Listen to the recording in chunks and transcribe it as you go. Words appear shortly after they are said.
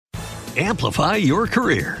Amplify your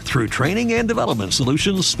career through training and development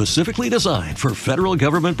solutions specifically designed for federal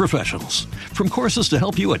government professionals. From courses to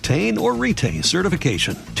help you attain or retain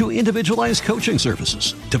certification, to individualized coaching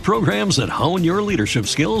services, to programs that hone your leadership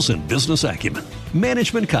skills and business acumen,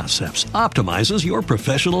 Management Concepts optimizes your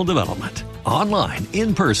professional development. Online,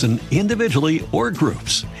 in person, individually, or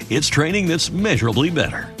groups, it's training that's measurably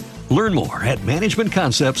better. Learn more at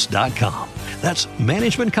managementconcepts.com. That's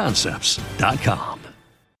managementconcepts.com.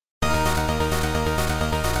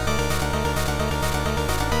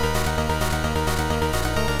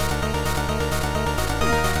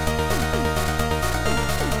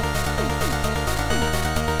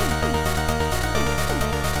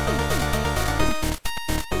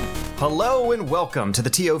 Hello and welcome to the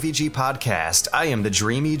TOVG podcast. I am the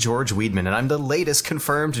dreamy George Weidman, and I'm the latest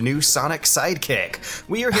confirmed new Sonic sidekick.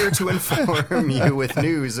 We are here to inform you with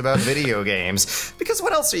news about video games, because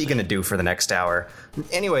what else are you going to do for the next hour?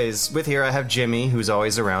 Anyways, with here I have Jimmy, who's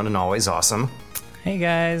always around and always awesome. Hey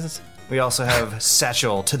guys. We also have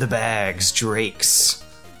Satchel to the bags, Drakes.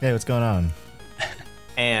 Hey, what's going on?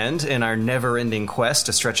 And in our never-ending quest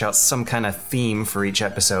to stretch out some kind of theme for each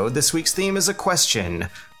episode, this week's theme is a question.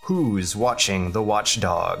 Who's watching the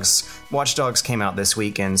Watchdogs? Watchdogs came out this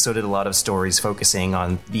week, and so did a lot of stories focusing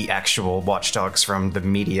on the actual Watchdogs from the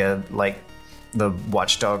media, like the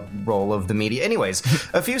watchdog role of the media. Anyways,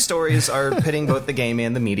 a few stories are pitting both the game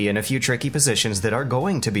and the media in a few tricky positions that are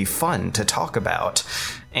going to be fun to talk about.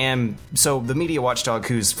 And so the media watchdog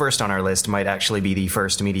who's first on our list might actually be the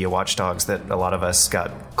first media watchdogs that a lot of us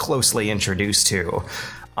got closely introduced to.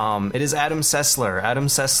 It is Adam Sessler. Adam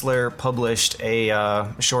Sessler published a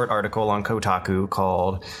short article on Kotaku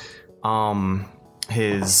called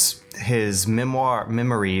his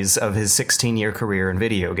memories of his 16-year career in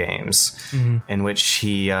video games, in which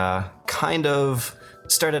he kind of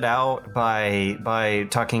started out by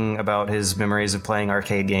talking about his memories of playing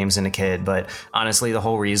arcade games as a kid, but honestly the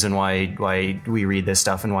whole reason why we read this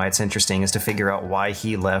stuff and why it's interesting is to figure out why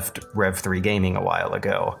he left Rev 3 Gaming a while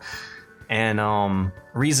ago. And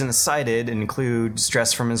reasons cited include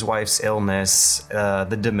stress from his wife's illness,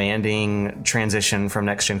 the demanding transition from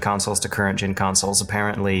next-gen consoles to current-gen consoles.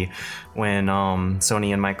 Apparently, when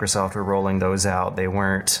Sony and Microsoft were rolling those out, they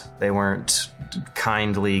weren't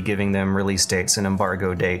kindly giving them release dates and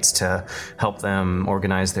embargo dates to help them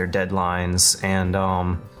organize their deadlines.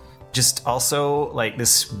 And just also, like,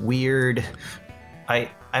 this weird... I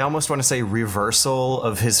almost want to say reversal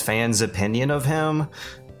of his fans' opinion of him.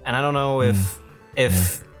 And I don't know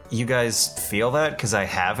if you guys feel that, because I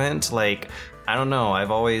haven't. Like, I don't know. I've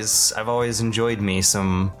always enjoyed me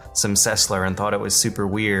some Sessler and thought it was super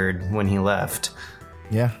weird when he left.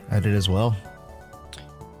 Yeah, I did as well.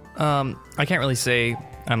 I can't really say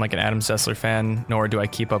I'm like an Adam Sessler fan, nor do I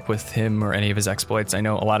keep up with him or any of his exploits. I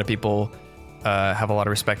know a lot of people have a lot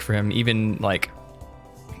of respect for him, even like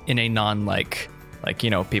in a non like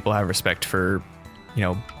people have respect for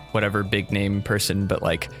whatever big name person, but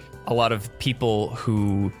like a lot of people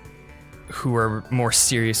who are more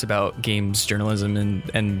serious about games journalism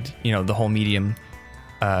and the whole medium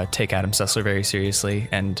take Adam Sessler very seriously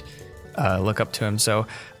and look up to him. So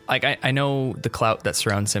like I know the clout that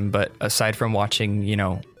surrounds him, but aside from watching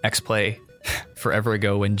X-Play forever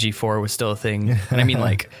ago when G4 was still a thing, and I mean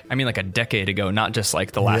like a decade ago, not just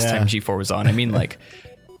like the last time G4 was on. I mean like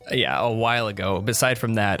a while ago. Beside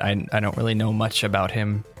from that, I don't really know much about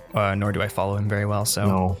him. Nor do I follow him very well. So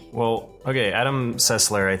no. Well, okay, Adam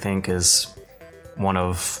Sessler, I think, is one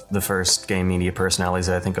of the first game media personalities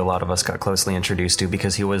that I think a lot of us got closely introduced to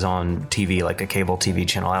because he was on TV, like a cable TV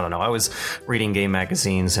channel. I don't know. I was reading game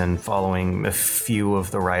magazines and following a few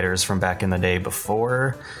of the writers from back in the day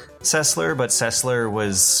before Sessler, but Sessler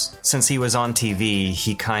was, since he was on TV,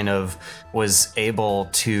 he kind of was able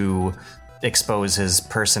to expose his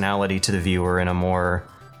personality to the viewer in a more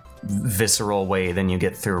visceral way than you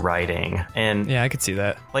get through writing. And yeah, I could see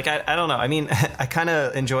that. Like, I don't know. I mean, I kind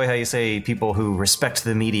of enjoy how you say people who respect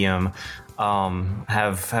the medium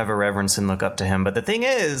have a reverence and look up to him. But the thing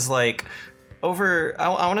is, like, I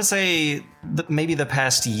want to say maybe the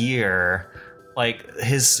past year, like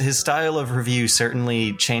his style of review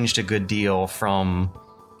certainly changed a good deal from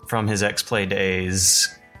his X-Play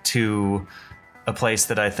days to a place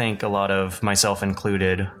that I think a lot of, myself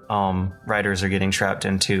included, writers are getting trapped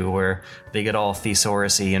into, where they get all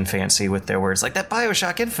thesaurus-y and fancy with their words. Like that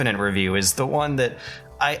BioShock Infinite review is the one that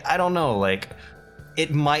I don't know, like,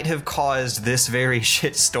 it might have caused this very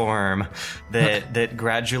shitstorm that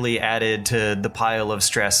gradually added to the pile of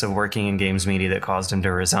stress of working in games media that caused him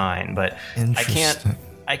to resign. But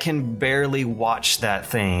I can barely watch that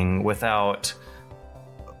thing without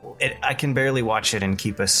I can barely watch it and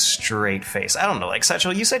keep a straight face. I don't know, like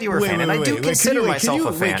Satchel, you said you were a fan, and I do consider myself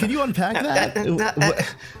a fan. Can you unpack that?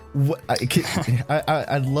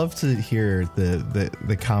 I'd love to hear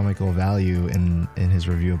the comical value in his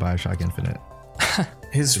review of BioShock Infinite.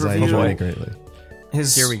 His review, I enjoyed it greatly.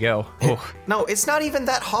 Here we go. No, it's not even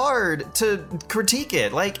that hard to critique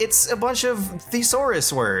it. Like, it's a bunch of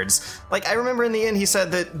thesaurus words. Like, I remember in the end he said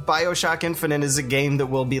that BioShock Infinite is a game that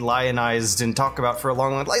will be lionized and talked about for a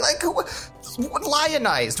long time. Like what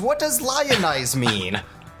lionized? What does lionize mean?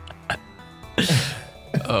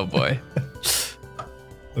 Oh boy.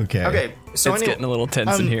 Okay. So it's getting a little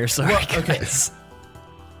tense in here. Sorry, guys.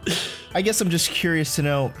 I guess I'm just curious to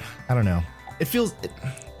know. I don't know. It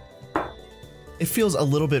feels a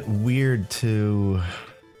little bit weird to.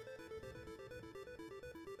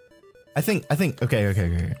 I think.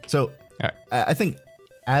 Okay. So right. I think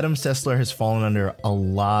Adam Sessler has fallen under a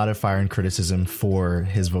lot of fire and criticism for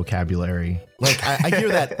his vocabulary. Like I hear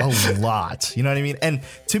that a lot. You know what I mean? And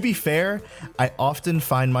to be fair, I often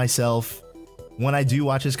find myself, when I do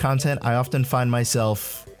watch his content, I often find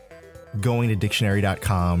myself going to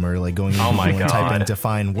dictionary.com or like going to Google and typing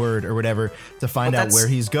define word or whatever to find out where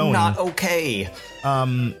he's going. Not okay.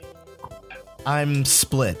 I'm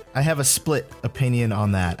split. I have a split opinion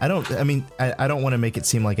on that. I don't want to make it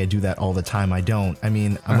seem like I do that all the time. I don't. I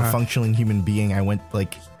mean, I'm a functioning human being. I went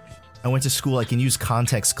to school. I can use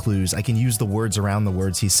context clues. I can use the words around the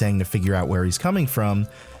words he's saying to figure out where he's coming from.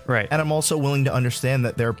 Right. And I'm also willing to understand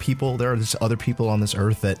that there are just other people on this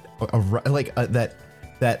earth that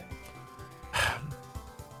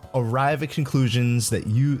arrive at conclusions that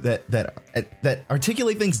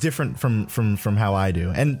articulate things different from how I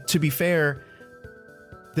do. And to be fair,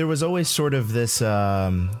 there was always sort of this. I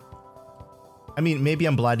mean, maybe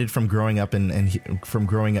I'm blinded from growing up from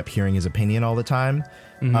growing up hearing his opinion all the time.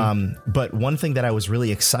 Mm-hmm. But one thing that I was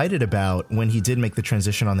really excited about when he did make the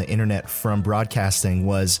transition on the internet from broadcasting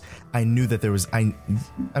was I knew that there was, I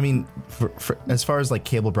mean, for as far as like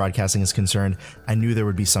cable broadcasting is concerned, I knew there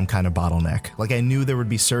would be some kind of bottleneck. Like I knew there would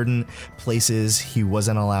be certain places he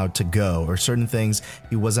wasn't allowed to go, or certain things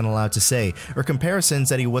he wasn't allowed to say, or comparisons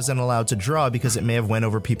that he wasn't allowed to draw because it may have went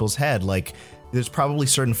over people's head. Like there's probably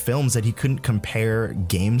certain films that he couldn't compare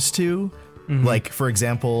games to. Mm-hmm. Like, for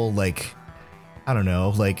example, like, I don't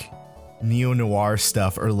know, like neo-noir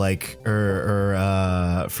stuff or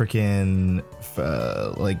freaking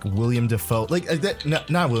like William Dafoe, like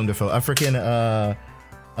not William Dafoe,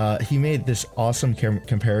 he made this awesome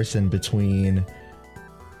comparison between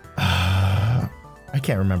I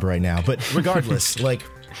can't remember right now, but regardless,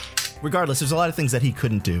 there's a lot of things that he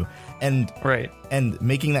couldn't do, and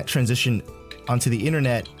making that transition onto the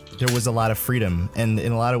internet, there was a lot of freedom, and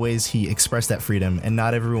in a lot of ways he expressed that freedom, and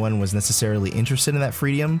not everyone was necessarily interested in that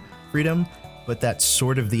freedom, but that's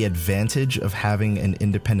sort of the advantage of having an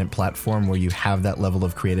independent platform where you have that level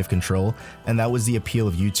of creative control. And that was the appeal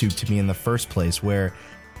of YouTube to me in the first place, where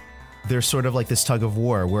there's sort of like this tug of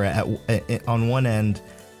war where on one end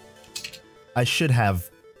I should have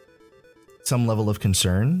some level of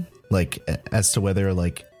concern, like as to whether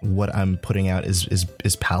like what I'm putting out is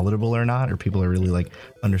palatable or not, or people are really like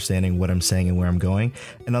understanding what I'm saying and where I'm going.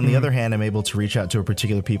 And on the other hand, I'm able to reach out to a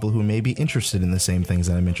particular people who may be interested in the same things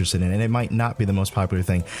that I'm interested in, and it might not be the most popular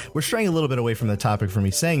thing. We're straying a little bit away from the topic for me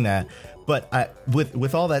saying that, but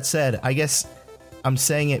with all that said, I guess I'm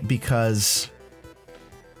saying it because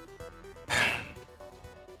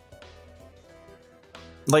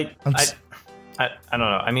like I don't know.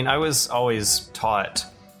 I mean, I was always taught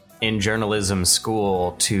in journalism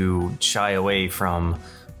school to shy away from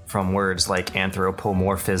words like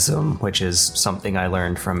anthropomorphism, which is something I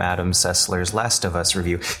learned from Adam Sessler's Last of Us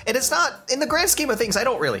review. And it's not, in the grand scheme of things, I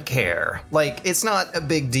don't really care. Like, it's not a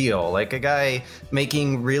big deal. Like, a guy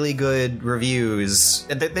making really good reviews,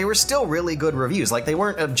 they were still really good reviews. Like, they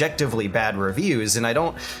weren't objectively bad reviews, and I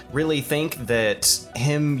don't really think that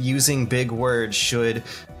him using big words should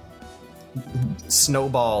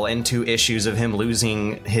snowball into issues of him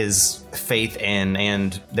losing his faith in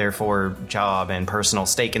and therefore job and personal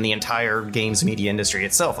stake in the entire games media industry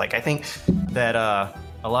itself. Like, I think that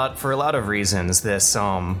for a lot of reasons, this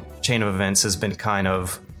chain of events has been kind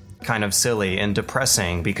of silly and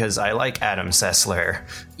depressing, because I like Adam Sessler,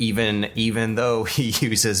 even though he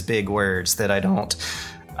uses big words that I don't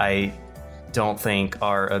think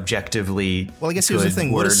are objectively. Well, I guess here's the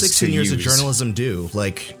thing: what does 16 years of journalism do?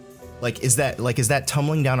 Like, is that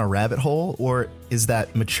tumbling down a rabbit hole, or is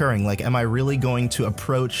that maturing? Like, am I really going to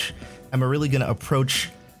approach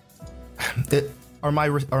it? Are my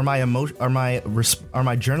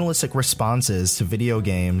journalistic responses to video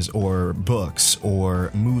games or books or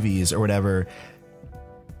movies or whatever,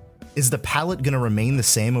 is the palette going to remain the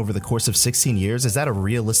same over the course of 16 years? Is that a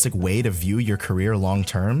realistic way to view your career long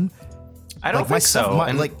term? I don't think so.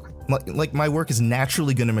 Like my work is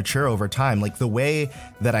naturally going to mature over time. Like the way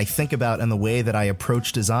that I think about and the way that I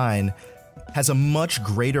approach design has a much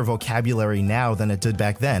greater vocabulary now than it did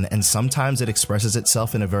back then. And sometimes it expresses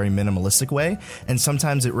itself in a very minimalistic way. And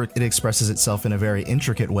sometimes it expresses itself in a very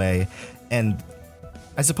intricate way. And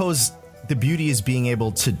I suppose the beauty is being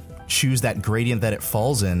able to choose that gradient that it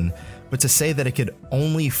falls in. But to say that it could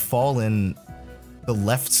only fall in the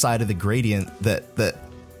left side of the gradient that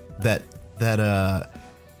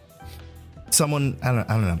someone, I don't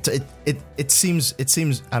know. It seems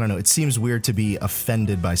I don't know. It seems weird to be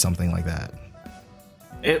offended by something like that.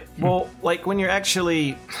 Well, like when you're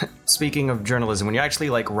actually, speaking of journalism, when you're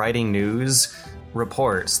actually like writing news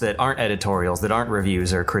reports that aren't editorials, that aren't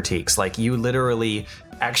reviews or critiques, like you literally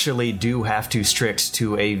actually do have to strict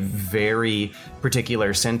to a very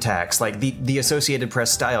particular syntax. Like the Associated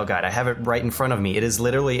Press style guide, I have it right in front of me. It is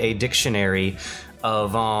literally a dictionary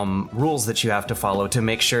of rules that you have to follow to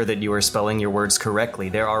make sure that you are spelling your words correctly.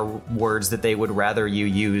 There are words that they would rather you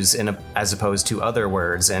use as opposed to other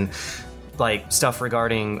words, and like stuff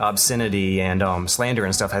regarding obscenity and slander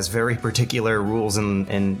and stuff has very particular rules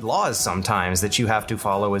and laws sometimes that you have to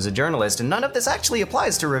follow as a journalist. And none of this actually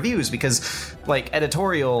applies to reviews, because like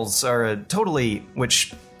editorials are a totally,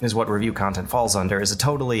 which is what review content falls under, is a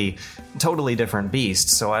totally different beast.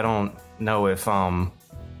 So I don't know if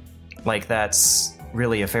like that's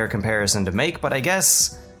really a fair comparison to make, but I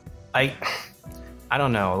guess I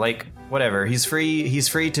don't know, like whatever. He's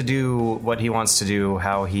free to do what he wants to do,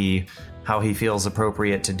 how he feels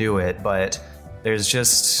appropriate to do it, but there's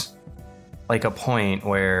just like a point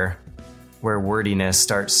where wordiness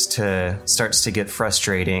starts to get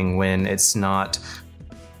frustrating when it's not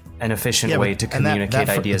an efficient way to communicate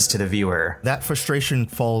ideas to the viewer. That frustration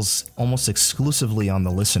falls almost exclusively on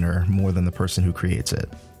the listener more than the person who creates it.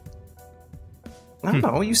 I don't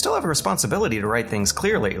know. You still have a responsibility to write things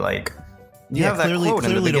clearly. Like you have that quote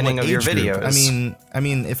in the beginning of your videos. I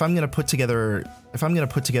mean, if I'm going to put together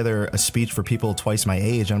a speech for people twice my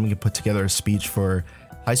age, I'm going to put together a speech for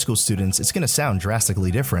high school students, it's going to sound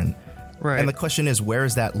drastically different. Right. And the question is, where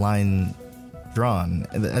is that line drawn?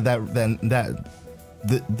 I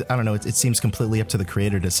don't know. It seems completely up to the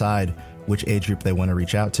creator to decide which age group they want to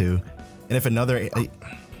reach out to. And if I'll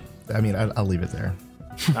leave it there.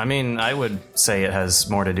 I mean, I would say it has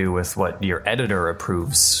more to do with what your editor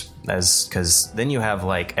approves, because then you have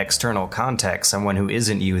like external context, someone who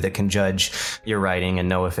isn't you that can judge your writing and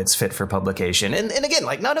know if it's fit for publication. And again,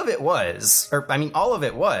 like none of it was, or I mean, all of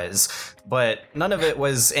it was, but none of it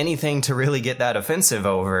was anything to really get that offensive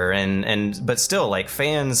over. But still, like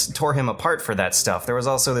fans tore him apart for that stuff. There was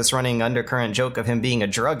also this running undercurrent joke of him being a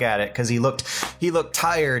drug addict because he looked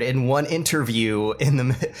tired in one interview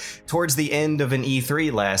towards the end of an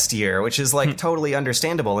E3 last year, which is like totally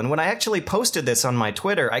understandable. And when I actually posted this on my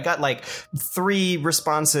Twitter, I got like 3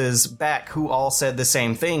 responses back who all said the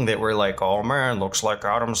same thing, that were like, "Oh man, looks like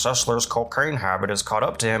Adam Sessler's cocaine habit has caught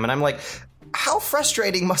up to him." And I'm like, how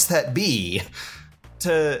frustrating must that be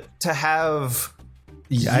to have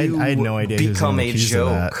I had no idea become a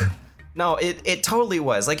joke? No, it totally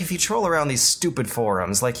was. Like if you troll around these stupid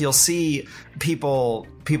forums, like you'll see people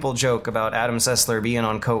joke about Adam Sessler being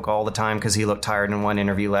on coke all the time because he looked tired in one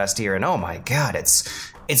interview last year, and oh my god,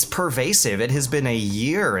 it's pervasive. It has been a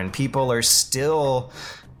year and people are still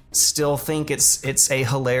think it's a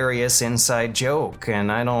hilarious inside joke,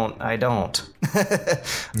 and I don't.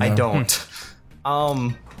 No. I don't.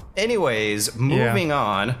 Anyways, moving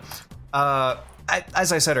on.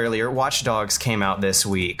 As I said earlier, Watchdogs came out this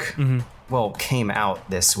week. Mm-hmm. Well, came out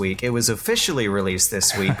this week. It was officially released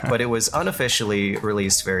this week, but it was unofficially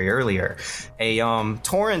released very earlier. A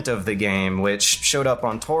torrent of the game, which showed up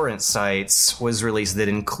on torrent sites, was released that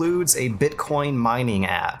includes a Bitcoin mining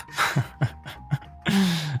app.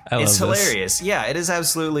 It's hilarious. This. Yeah, it is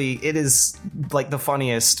absolutely. It is like the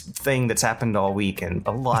funniest thing that's happened all week, and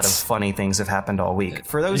a lot of funny things have happened all week.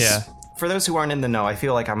 For those who aren't in the know, I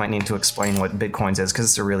feel like I might need to explain what Bitcoins is, because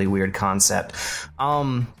it's a really weird concept.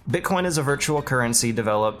 Bitcoin is a virtual currency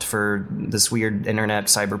developed for this weird internet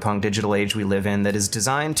cyberpunk digital age we live in that is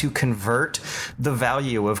designed to convert the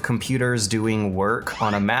value of computers doing work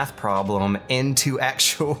on a math problem into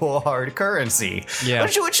actual hard currency. Yeah.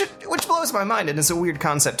 Which blows my mind, and it's a weird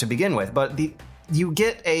concept to begin with. But you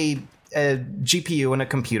get a GPU in a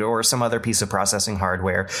computer or some other piece of processing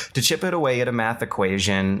hardware to chip it away at a math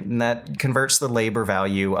equation that converts the labor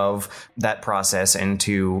value of that process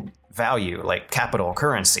into value, like capital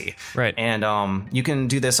currency. Right. And you can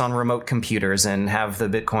do this on remote computers and have the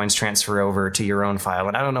Bitcoins transfer over to your own file.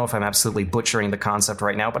 And I don't know if I'm absolutely butchering the concept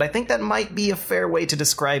right now, but I think that might be a fair way to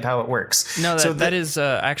describe how it works. No, that is,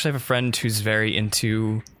 I actually have a friend who's very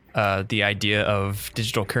into the idea of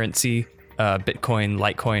digital currency, Bitcoin,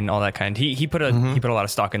 Litecoin, all that kind. He put a lot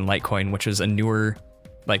of stock in Litecoin, which is a newer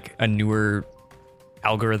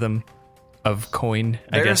algorithm of coin.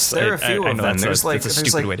 I guess there are a few of them. That's a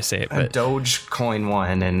stupid way to say it, but a Dogecoin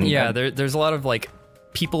one, and there's a lot of like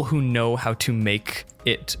people who know how to make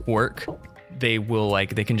it work. They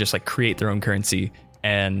can just like create their own currency,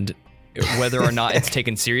 and whether or not it's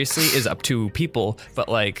taken seriously is up to people. But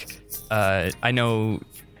like, I know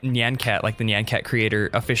Nyancat, like the Nyancat creator,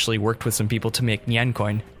 officially worked with some people to make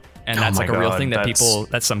Nyancoin. And that's like a real thing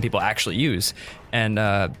that some people actually use. And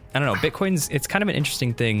I don't know, Bitcoin's, it's kind of an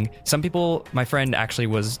interesting thing. Some people, my friend actually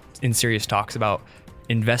was in serious talks about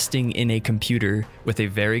investing in a computer with a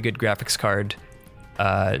very good graphics card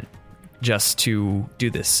just to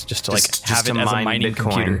do this, just to have it as a mining Bitcoin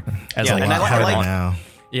computer. As yeah, and I like now.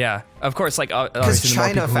 Yeah, of course. Like, because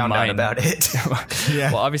China found out about it.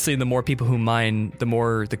 Yeah. Well, obviously, the more people who mine, the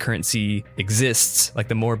more the currency exists. Like,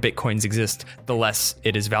 the more Bitcoins exist, the less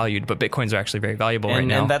it is valued. But Bitcoins are actually very valuable right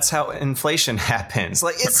now. And that's how inflation happens.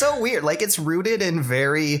 Like, it's so weird. Like, it's rooted in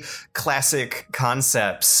very classic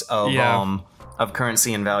concepts of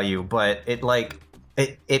currency and value. But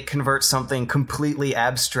it converts something completely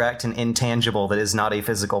abstract and intangible that is not a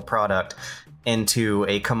physical product into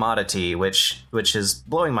a commodity, which is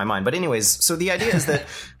blowing my mind. But anyways, so the idea is that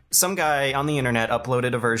some guy on the internet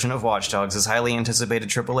uploaded a version of Watchdogs, this highly anticipated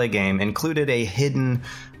AAA game, included a hidden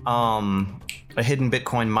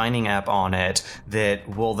Bitcoin mining app on it that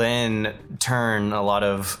will then turn a lot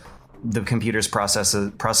of the computer's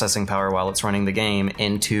processing power while it's running the game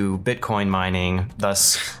into Bitcoin mining,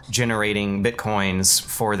 thus generating Bitcoins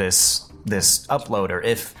for this uploader,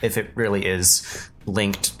 if it really is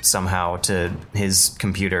linked somehow to his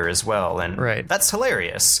computer as well. And that's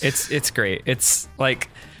hilarious. It's great. It's like,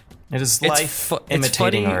 it is life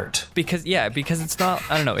imitating art. Because it's not,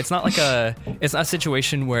 I don't know, it's not a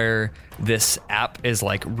situation where this app is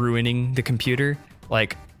like ruining the computer.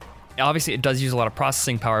 Like, obviously it does use a lot of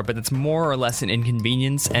processing power, but it's more or less an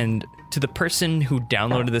inconvenience. And to the person who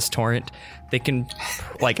downloaded this torrent, they can,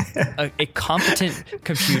 like, a competent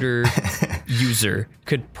computer user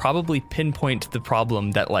could probably pinpoint the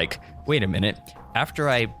problem that, like, wait a minute, after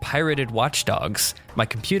I pirated Watchdogs, my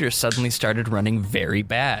computer suddenly started running very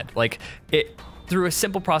bad. Like, it, through a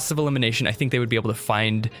simple process of elimination, I think they would be able to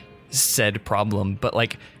find said problem. But,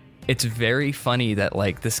 like, it's very funny that,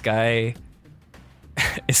 like, this guy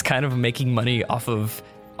is kind of making money off of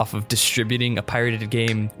distributing a pirated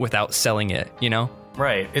game without selling it, you know?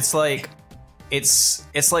 Right. It's like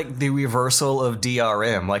the reversal of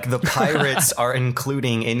DRM. Like, the pirates are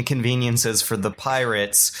including inconveniences for the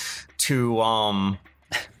pirates to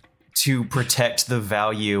protect the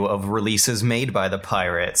value of releases made by the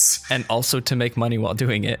pirates, and also to make money while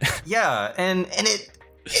doing it. Yeah, and it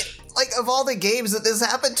like, of all the games that this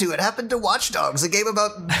happened to, it happened to Watchdogs, a game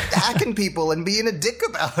about hacking people and being a dick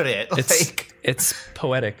about it. It's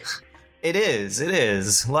poetic. It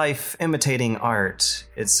is. Life imitating art.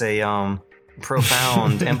 It's a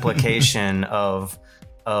profound implication of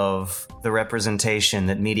the representation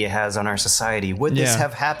that media has on our society. Would this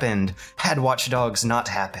have happened had Watchdogs not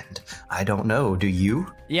happened? I don't know. Do you?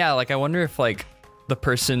 Yeah, like, I wonder if, like, the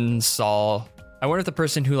person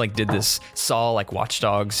who, like, did this saw, like,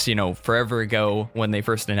 Watchdogs, you know, forever ago when they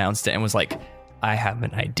first announced it and was like, I have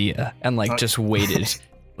an idea, and, like, just waited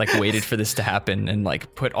for this to happen, and,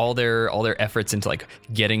 like, put all their efforts into, like,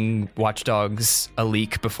 getting Watchdogs a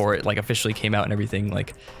leak before it, like, officially came out and everything.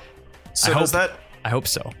 Like, so I hope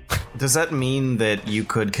so. Does that mean that you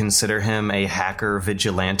could consider him a hacker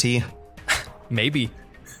vigilante? Maybe.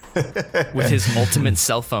 With his ultimate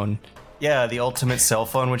cell phone. Yeah, the ultimate cell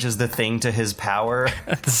phone, which is the thing to his power.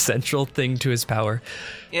 The central thing to his power.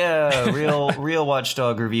 Yeah, real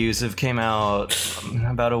Watchdog reviews have came out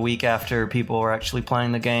about a week after people were actually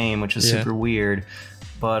playing the game, which is super weird.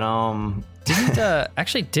 But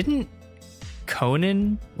didn't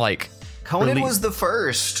Conan, like, Conan was the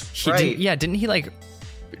first, right? Didn't he, like,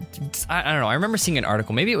 I don't know, I remember seeing an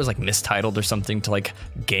article, maybe it was, like, mistitled or something to, like,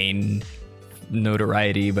 gain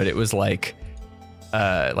notoriety, but it was like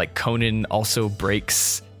Conan also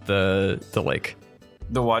breaks the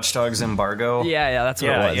Watchdogs embargo. Yeah, that's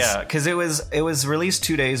what it was. Yeah, because it was released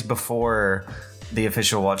 2 days before the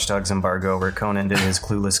official Watchdogs embargo, where Conan did his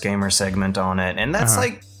Clueless Gamer segment on it, and that's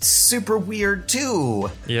super weird too.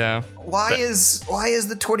 Yeah. Why is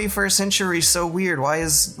the 21st century so weird? Why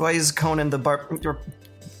is Conan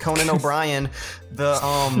O'Brien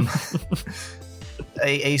the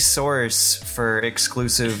a source for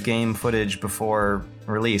exclusive game footage before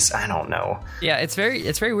release? I don't know. Yeah, it's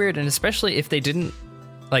very weird, and especially if they didn't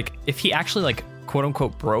if he actually quote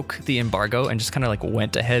unquote broke the embargo and just kind of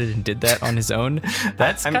went ahead and did that on his own.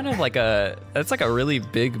 That's kind of that's a really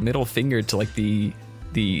big middle finger to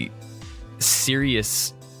the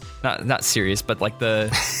serious, not serious, but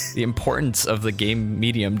the importance of the game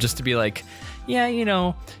medium, just to be yeah,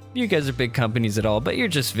 you guys are big companies at all, but you're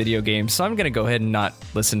just video games, so I'm gonna go ahead and not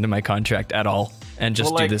listen to my contract at all and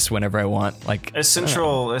just do this whenever I want. A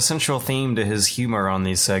central theme to his humor on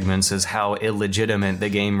these segments is how illegitimate the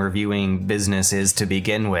game reviewing business is to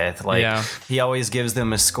begin with. He always gives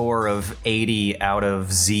them a score of 80 out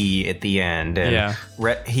of Z at the end. And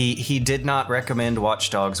he did not recommend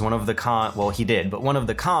Watchdogs. One of the he did, but one of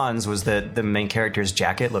the cons was that the main character's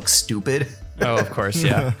jacket looks stupid. Oh, of course,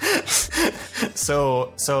 yeah.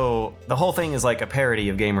 So the whole thing is a parody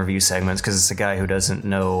of game review segments, because it's a guy who doesn't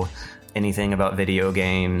know anything about video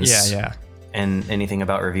games. Yeah. And anything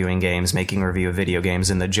about reviewing games, making a review of video games,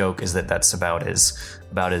 and the joke is that that's about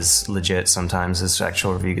as legit sometimes as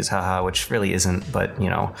actual reviews, haha, which really isn't, but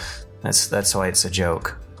that's why it's a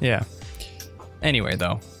joke. Yeah. Anyway,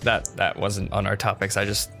 though, that wasn't on our topics.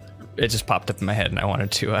 It just popped up in my head and I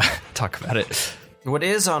wanted to talk about it. What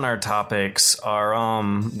is on our topics are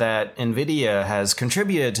that NVIDIA has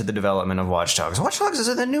contributed to the development of Watchdogs. Watchdogs is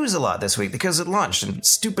in the news a lot this week because it launched, and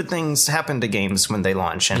stupid things happen to games when they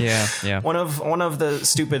launch. And one of the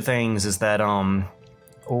stupid things is that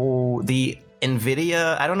the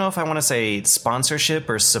NVIDIA, I don't know if I want to say sponsorship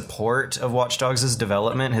or support of Watchdogs'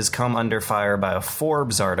 development, has come under fire by a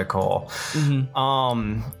Forbes article.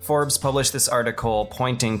 Mm-hmm. Forbes published this article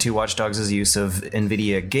pointing to Watchdogs' use of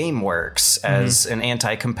NVIDIA GameWorks as an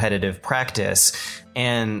anti-competitive practice.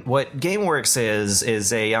 And what GameWorks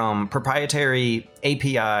is a proprietary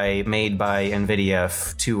API made by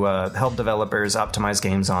NVIDIA to help developers optimize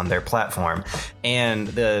games on their platform. And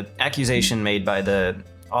the accusation made by the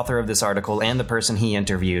author of this article and the person he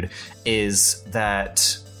interviewed is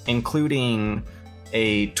that including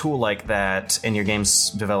a tool like that in your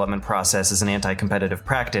game's development process is an anti-competitive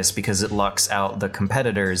practice because it locks out the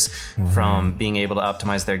competitors from being able to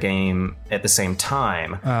optimize their game at the same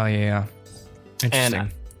time. Oh, yeah. Interesting.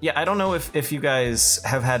 And yeah, I don't know if you guys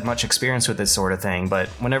have had much experience with this sort of thing, but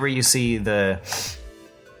whenever you see the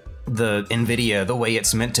NVIDIA, the way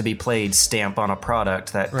it's meant to be played, stamp on a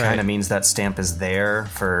product, that kind of means that stamp is there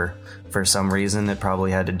for some reason. It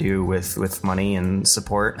probably had to do with money and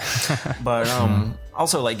support. But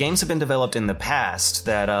also, games have been developed in the past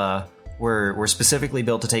that were specifically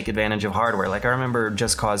built to take advantage of hardware. I remember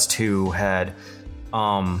Just Cause 2 had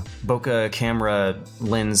bokeh camera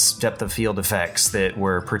lens depth of field effects that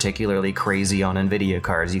were particularly crazy on NVIDIA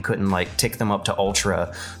cards. You couldn't tick them up to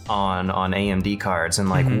ultra on AMD cards.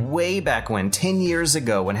 And way back when, 10 years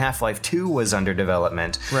ago, when Half-Life 2 was under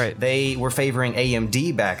development, they were favoring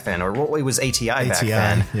AMD back then, or what was ATI back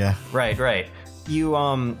then. Yeah. Right.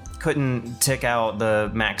 You couldn't tick out the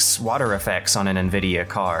max water effects on an NVIDIA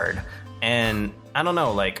card. And I don't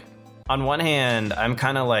know, on one hand, I'm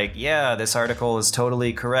kind of yeah, this article is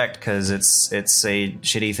totally correct because it's a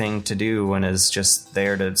shitty thing to do and is just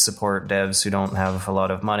there to support devs who don't have a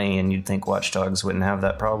lot of money, and you'd think Watchdogs wouldn't have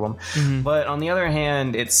that problem. Mm-hmm. But on the other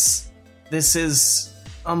hand, this is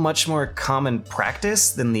a much more common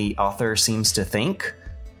practice than the author seems to think.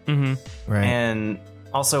 Mm-hmm. Right. And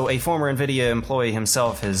also, a former NVIDIA employee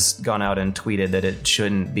himself has gone out and tweeted that it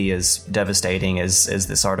shouldn't be as devastating as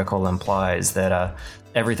this article implies, that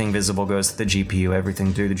everything visible goes to the GPU,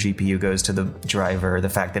 everything through the GPU goes to the driver. The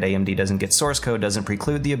fact that AMD doesn't get source code doesn't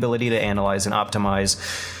preclude the ability to analyze and optimize.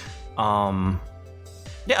 I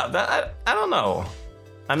don't know.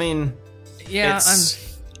 I mean, yeah,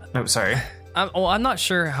 I'm sorry. I'm not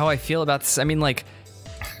sure how I feel about this. I mean,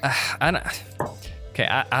 I don't. Okay,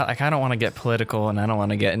 I kind of want to get political, and I don't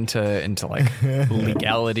want to get into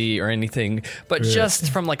legality or anything, but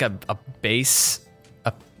just from a base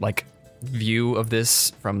view of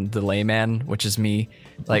this from the layman, which is me,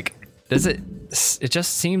 it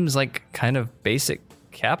just seems kind of basic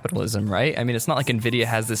capitalism, right? I mean, it's not like Nvidia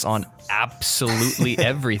has this on absolutely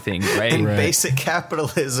everything, right? And basic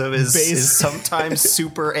capitalism is sometimes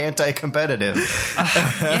super anti-competitive.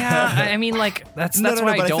 Yeah, I mean, like that's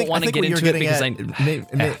why I don't want to get into it, because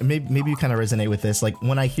maybe you kind of resonate with this. Like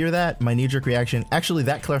when I hear that, my knee-jerk reaction, actually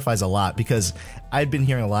that clarifies a lot, because I'd been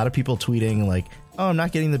hearing a lot of people tweeting like, oh, I'm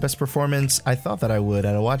not getting the best performance I thought that I would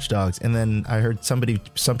out of Watchdogs. And then I heard some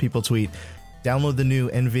people tweet, download the new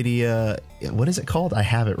NVIDIA, what is it called? I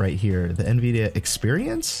have it right here. The NVIDIA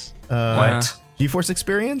Experience? What? GeForce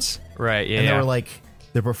Experience? Right, yeah. And they were like,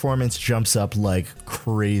 the performance jumps up like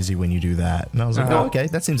crazy when you do that. And I was like, oh, okay,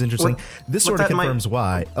 that seems interesting. This sort of confirms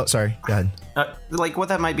why. Oh, sorry, go ahead. Like what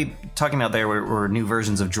that might be talking about there were new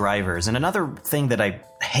versions of drivers. And another thing that I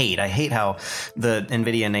hate how the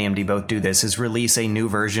NVIDIA and AMD both do this, is release a new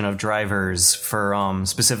version of drivers for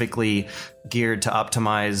specifically geared to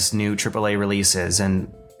optimize new AAA releases.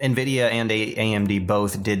 And NVIDIA and AMD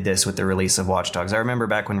both did this with the release of Watchdogs. I remember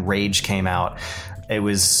back when Rage came out, it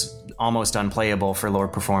was almost unplayable for lower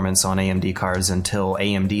performance on AMD cards until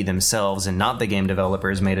AMD themselves, and not the game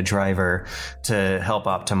developers, made a driver to help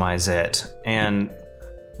optimize it. And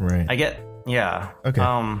right, I get, yeah. Okay.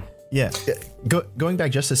 Going back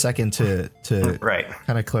just a second to right,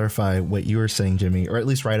 kind of clarify what you were saying, Jimmy, or at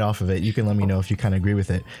least right off of it, you can let me know if you kind of agree with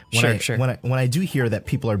it. Sure. When I do hear that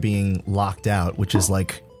people are being locked out, which is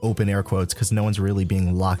like open air quotes, because no one's really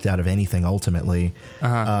being locked out of anything ultimately.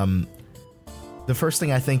 The first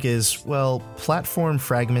thing I think is, well, platform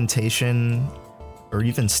fragmentation, or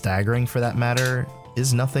even staggering for that matter,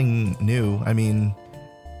 is nothing new. I mean,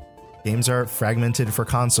 games are fragmented for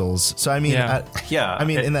consoles, so I mean,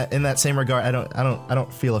 in that same regard, I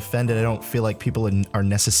don't feel offended. I don't feel like people are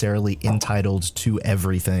necessarily entitled to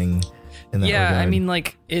everything in that regard. I mean,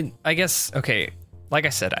 like I guess, okay. Like I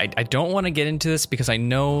said, I don't want to get into this because I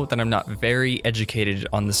know that I'm not very educated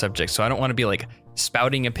on the subject, so I don't want to be like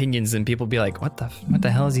spouting opinions and people be like, what the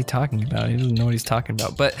hell is he talking about? He doesn't know what he's talking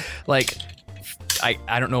about. But like,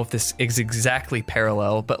 I don't know if this is exactly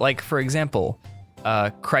parallel, but like, for example,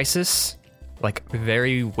 Crysis, like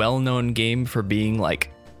very well-known game for being like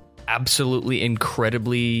absolutely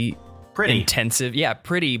incredibly intensive. Yeah,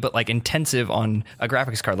 pretty, but like intensive on a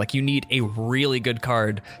graphics card. Like you need a really good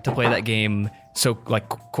card to play that game. So like,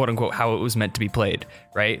 quote unquote, how it was meant to be played,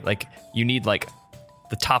 right? Like you need like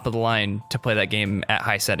the top of the line to play that game at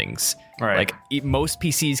high settings. Right. Like most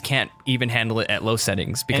PCs can't even handle it at low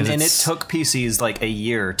settings, because and it took PCs like a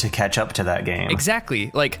year to catch up to that game.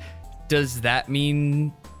 Exactly. Like, does that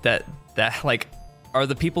mean that like, are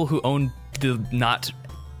the people who own the not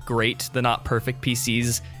perfect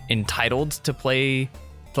PCs entitled to play,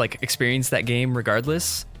 to like experience that game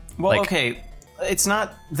regardless? Well, like, okay, it's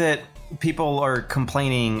not that people are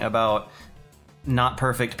complaining about not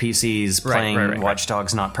perfect PCs playing Watch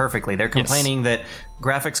Dogs not perfectly. They're complaining that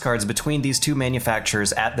graphics cards between these two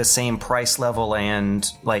manufacturers at the same price level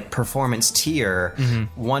and like performance tier,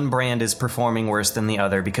 one brand is performing worse than the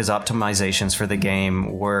other because optimizations for the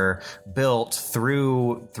game were built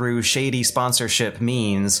through shady sponsorship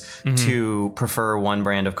means to prefer one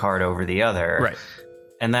brand of card over the other. Right.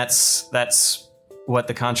 And that's what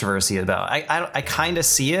the controversy is about. I kind of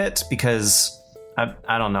see it because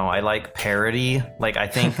I don't know. I like parity. Like I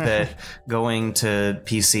think that going to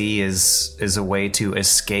PC is a way to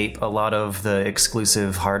escape a lot of the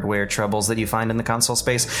exclusive hardware troubles that you find in the console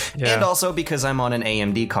space. Yeah. And also because I'm on an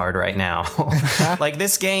AMD card right now. Like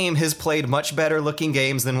this game has played much better looking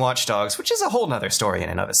games than Watch Dogs, which is a whole nother story in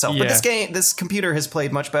and of itself. Yeah. But this computer has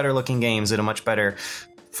played much better looking games at a much better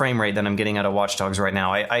frame rate than I'm getting out of Watch Dogs right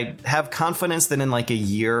now. I have confidence that in like a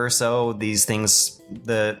year or so, these things,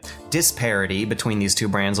 the disparity between these two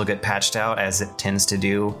brands will get patched out, as it tends to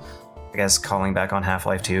do. I guess calling back on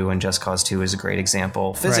Half-Life 2 and Just Cause 2 is a great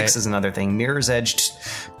example. Physics is another thing. Mirror's Edge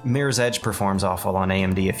performs awful on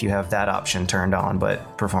AMD if you have that option turned on,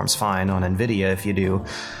 but performs fine on NVIDIA if you do.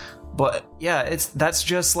 But yeah, that's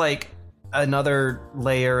just like another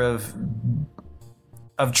layer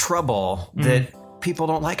of trouble that people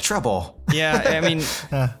don't like trouble. Yeah, I mean,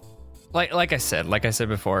 like I said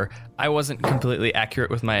before, I wasn't completely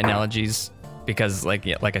accurate with my analogies because, like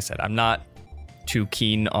I said, I'm not too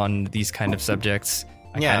keen on these kind of subjects.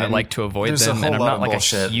 I kind of like to avoid them, and I'm not like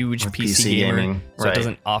a huge PC gamer, gaming. So it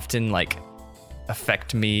doesn't often like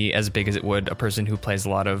affect me as big as it would a person who plays a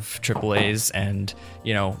lot of AAAs and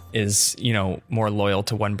is more loyal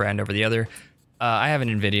to one brand over the other. I have an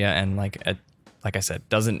NVIDIA, and like I said,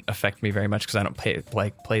 doesn't affect me very much because I don't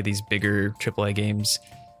play these bigger AAA games.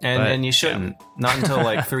 And you shouldn't. Not until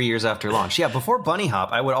like 3 years after launch. Yeah, before Bunny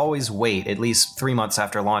Hop, I would always wait at least 3 months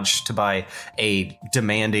after launch to buy a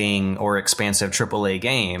demanding or expansive AAA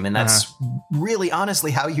game. And that's really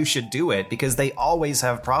honestly how you should do it, because they always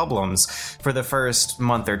have problems for the first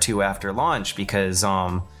month or two after launch, because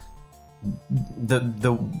the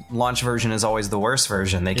launch version is always the worst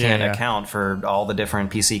version. They can't account for all the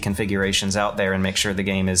different PC configurations out there and make sure the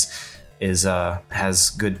game has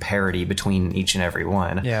good parity between each and every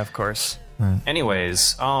one. Yeah, of course.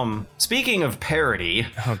 Anyways, speaking of parity,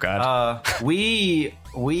 oh god, we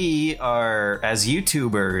are, as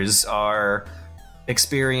YouTubers, are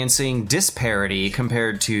experiencing disparity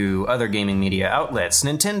compared to other gaming media outlets.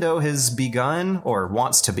 Nintendo has begun, or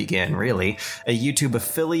wants to begin, really, a YouTube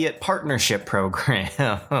affiliate partnership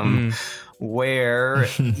program where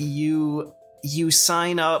you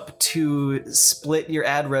sign up to split your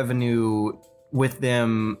ad revenue with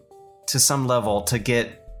them to some level to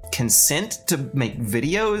get consent to make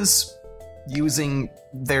videos using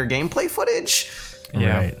their gameplay footage.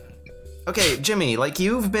 Yeah. Right. Okay, Jimmy, like,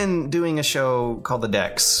 you've been doing a show called The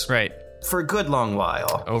Decks. Right. For a good long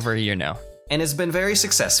while. Over a year now. And it's been very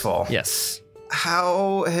successful. Yes.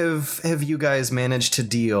 How have you guys managed to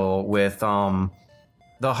deal with the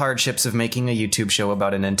hardships of making a YouTube show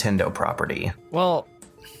about a Nintendo property? Well,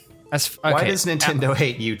 why does Nintendo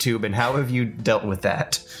hate YouTube, and how have you dealt with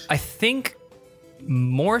that? I think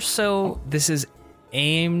more so this is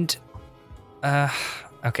aimed...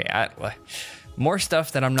 more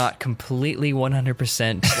stuff that I'm not completely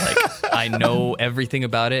 100% like I know everything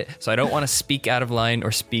about it, so I don't want to speak out of line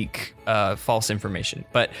or speak false information.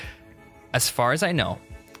 But as far as I know,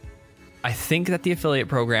 I think that the affiliate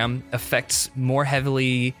program affects more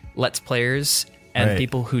heavily Let's Players and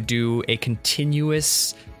people who do a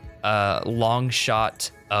continuous long shot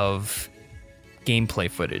of gameplay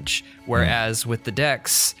footage. Whereas with the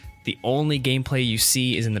decks, the only gameplay you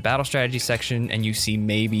see is in the battle strategy section, and you see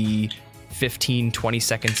maybe 15-20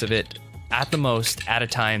 seconds of it at the most at a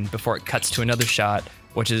time before it cuts to another shot,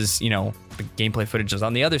 which is, the gameplay footage is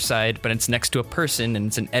on the other side, but it's next to a person and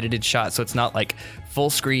it's an edited shot, so it's not like full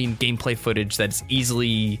screen gameplay footage that's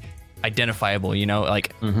easily identifiable, I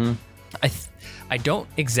don't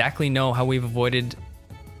exactly know how we've avoided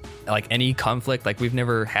like any conflict. Like, we've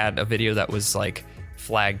never had a video that was like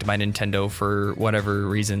flagged by Nintendo for whatever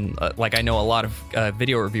reason. Like, I know a lot of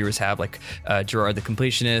video reviewers have, like Gerard the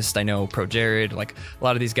Completionist, I know Pro Jared, like a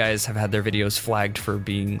lot of these guys have had their videos flagged for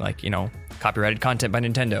being like, copyrighted content by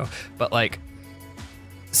Nintendo. But like,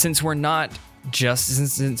 since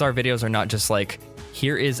our videos are not just like,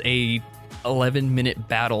 here is a 11-minute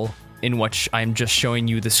battle in which I'm just showing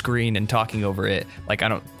you the screen and talking over it, like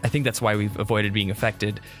I think that's why we've avoided being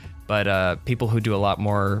affected. But people who do a lot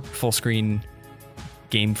more full screen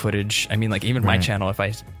game footage, I mean, like, even my channel, if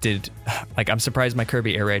I did, like, I'm surprised my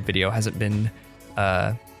Kirby Air Ride video hasn't been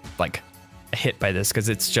like a hit by this, because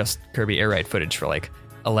it's just Kirby Air Ride footage for like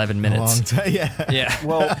 11 minutes. Yeah.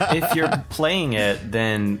 Well, if you're playing it,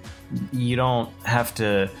 then you don't have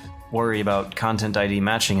to worry about Content ID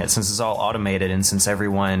matching it, since it's all automated and since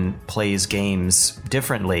everyone plays games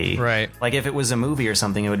differently. Right. Like, if it was a movie or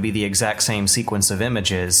something, it would be the exact same sequence of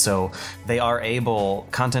images. So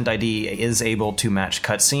Content ID is able to match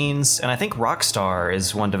cutscenes. And I think Rockstar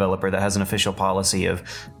is one developer that has an official policy of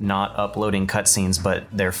not uploading cutscenes, but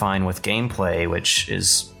they're fine with gameplay, which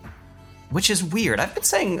is weird. I've been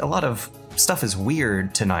saying a lot of stuff is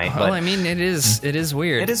weird tonight. Well, but I mean, it is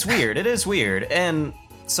weird. It is weird. And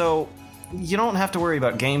so you don't have to worry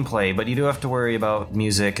about gameplay, but you do have to worry about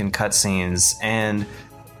music and cutscenes. And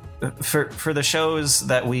for the shows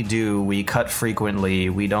that we do, we cut frequently.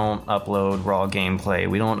 We don't upload raw gameplay.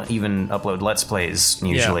 We don't even upload Let's Plays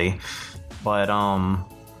usually. Yeah. But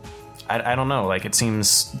I don't know. Like, it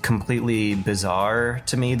seems completely bizarre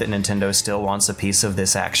to me that Nintendo still wants a piece of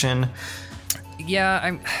this action. Yeah,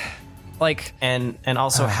 I'm like, and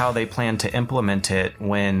also how they plan to implement it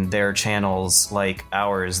when there are channels like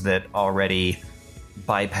ours that already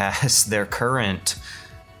bypass their current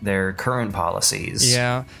policies.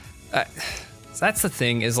 Yeah, that's the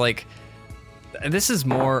thing, is like, this is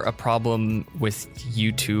more a problem with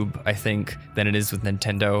YouTube, I think, than it is with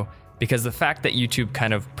Nintendo, because the fact that YouTube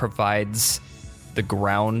kind of provides the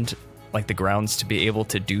grounds to be able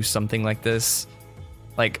to do something like this,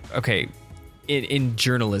 like, okay, in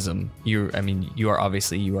journalism, you are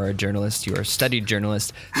a journalist, you are a studied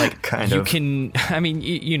journalist, like,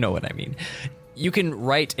 you know what I mean. You can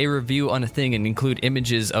write a review on a thing and include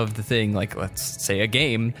images of the thing, like, let's say a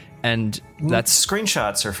game, and that's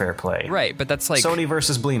screenshots are fair play, right? But that's like Sony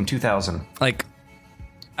versus Bleem 2000. Like,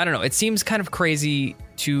 I don't know, it seems kind of crazy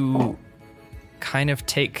to kind of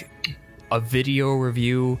take a video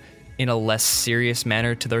review in a less serious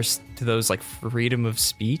manner to those like freedom of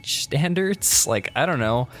speech standards. Like, I don't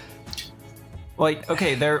know. Like,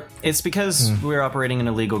 okay, it's because we're operating in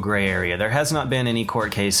a legal gray area. There has not been any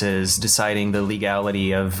court cases deciding the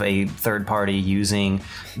legality of a third party using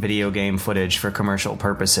video game footage for commercial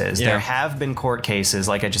purposes. Yeah. There have been court cases,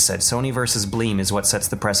 like I just said, Sony versus Bleem is what sets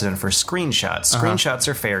the precedent for screenshots. Screenshots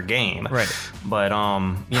are fair game. Right. But,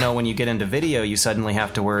 when you get into video, you suddenly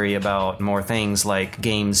have to worry about more things like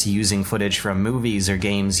games using footage from movies or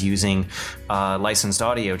games using licensed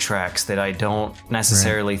audio tracks that I don't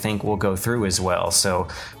necessarily think will go through as well. So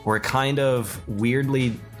we're kind of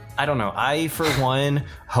weirdly, I don't know. I, for one,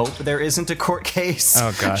 hope there isn't a court case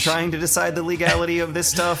trying to decide the legality of this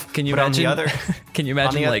stuff. Can you imagine?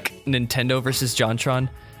 Like Nintendo versus JonTron,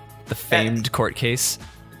 the famed court case?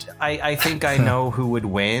 I think I know who would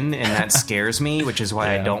win, and that scares me, which is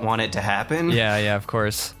why I don't want it to happen. Yeah, of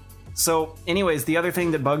course. So, anyways, the other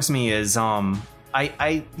thing that bugs me is you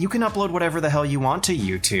can upload whatever the hell you want to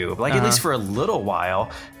YouTube, like at least for a little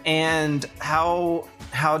while. And how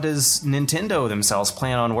does Nintendo themselves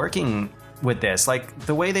plan on working with this? Like,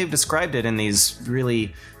 the way they've described it in these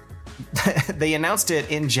really... they announced it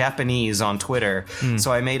in Japanese on Twitter,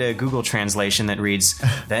 so I made a Google translation that reads,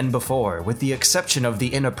 "Then before, with the exception of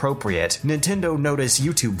the inappropriate, Nintendo Notice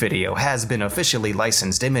YouTube video has been officially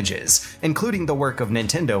licensed images, including the work of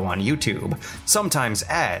Nintendo on YouTube. Sometimes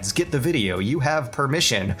ads get the video, you have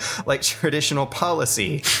permission, like traditional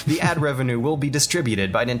policy. The ad revenue will be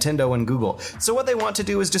distributed by Nintendo and Google." So what they want to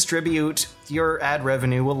do is distribute your ad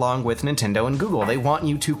revenue along with Nintendo and Google. They want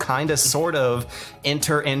you to kind of sort of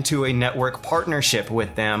enter into a network partnership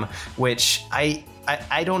with them, which I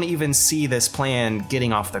don't even see this plan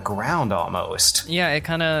getting off the ground almost. Yeah, it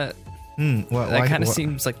kind of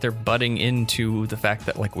seems like they're butting into the fact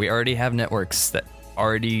that like we already have networks that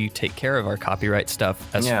already take care of our copyright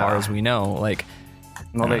stuff as far as we know. Like,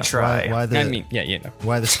 well, they try.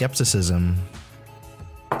 Why the skepticism?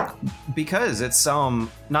 Because it's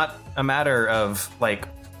not a matter of like.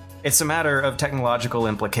 It's a matter of technological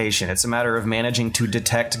implication. It's a matter of managing to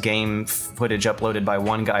detect game footage uploaded by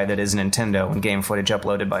one guy that is Nintendo and game footage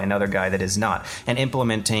uploaded by another guy that is not, and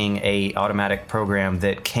implementing a automatic program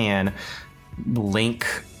that can link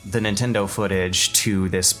the Nintendo footage to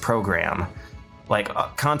this program. Like,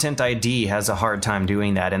 Content ID has a hard time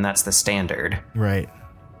doing that, and that's the standard. Right.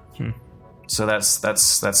 So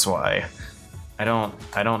that's why I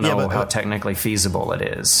don't know how technically feasible it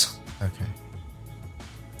is. Okay.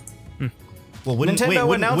 Well, wouldn't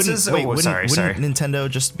Nintendo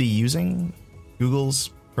just be using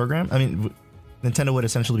Google's program? I mean, Nintendo would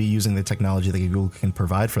essentially be using the technology that Google can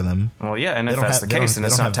provide for them. Well, yeah, and if that's the case, then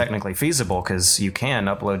it's not technically feasible, because you can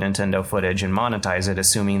upload Nintendo footage and monetize it,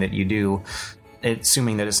 assuming that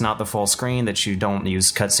it's not the full screen, that you don't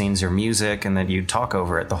use cutscenes or music, and that you talk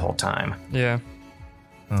over it the whole time. Yeah.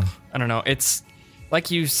 I don't know. It's... Like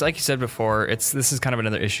you said before, this is kind of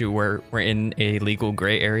another issue where we're in a legal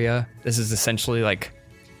gray area. This is essentially like,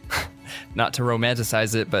 not to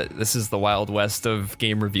romanticize it, but this is the Wild West of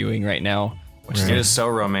game reviewing right now. Which is so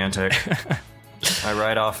romantic. I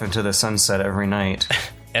ride off into the sunset every night.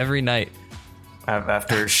 Every night.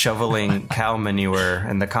 After shoveling cow manure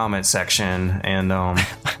in the comment section and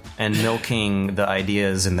milking the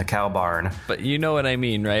ideas in the cow barn. But you know what I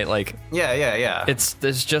mean, right? Like, yeah.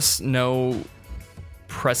 There's just no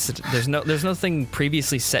precedent. There's nothing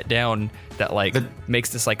previously set down that like makes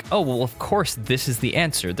this like, oh well, of course this is the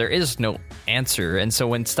answer. There is no answer, and so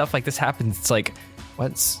when stuff like this happens, it's like,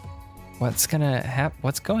 what's gonna happen?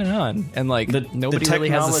 What's going on? And like nobody really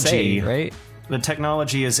has a say, right? The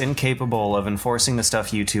technology is incapable of enforcing the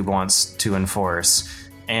stuff YouTube wants to enforce,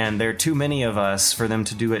 and there are too many of us for them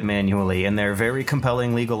to do it manually, and there are very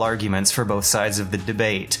compelling legal arguments for both sides of the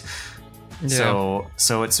debate. Yeah.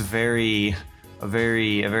 So it's a very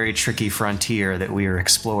tricky frontier that we are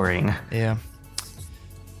exploring. Yeah.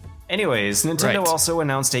 Anyways, Nintendo also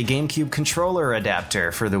announced a GameCube controller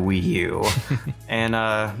adapter for the Wii U. And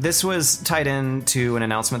this was tied into an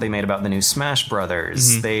announcement they made about the new Smash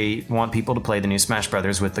Brothers. They want people to play the new Smash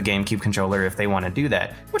Brothers with the GameCube controller if they want to do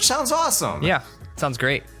that, which sounds awesome. Yeah, sounds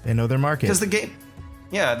great. They know their market. Because the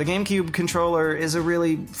GameCube controller is a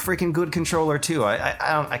really freaking good controller too.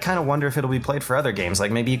 I kind of wonder if it'll be played for other games.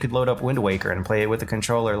 Like maybe you could load up Wind Waker and play it with a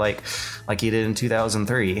controller like you did in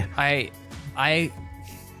 2003.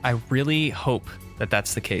 I really hope that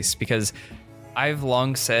that's the case, because I've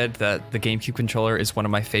long said that the GameCube controller is one of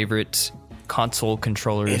my favorite console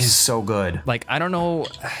controllers. It is so good. Like, I don't know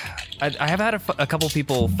I have had a couple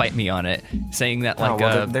people fight me on it, saying that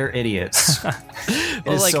like they're idiots.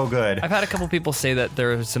 It's so good. I've had a couple people say that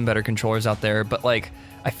there are some better controllers out there, but like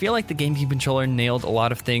I feel like the GameCube controller nailed a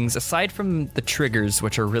lot of things aside from the triggers,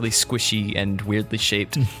 which are really squishy and weirdly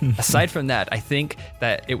shaped. Aside from that, I think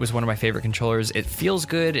that it was one of my favorite controllers. It feels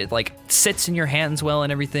good. It like sits in your hands well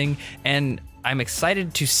and everything. And I'm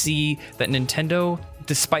excited to see that Nintendo,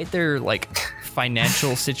 despite their like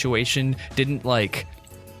financial situation, didn't like,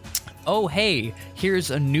 oh, hey, here's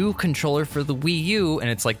a new controller for the Wii U, and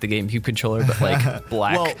it's like the GameCube controller, but like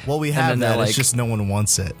black. Well, we have that. Like, it's just no one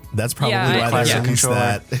wants it. That's probably why they released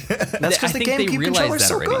that. That's because the GameCube controller is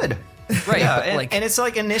so good. Right. Yeah, and it's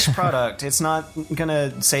like a niche product. It's not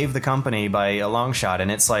gonna save the company by a long shot, and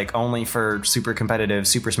it's like only for super competitive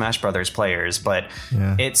Super Smash Brothers players. But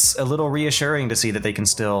it's a little reassuring to see that they can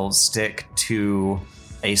still stick to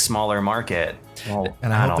a smaller market. Well,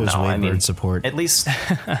 and I hope there's Wavebird support. At least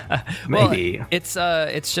maybe. Well, it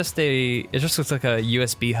just looks like a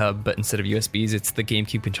USB hub, but instead of USBs, it's the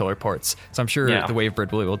GameCube controller ports. So I'm sure the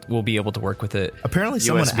Wavebird will be able to work with it. Apparently,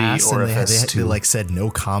 someone asked and they like said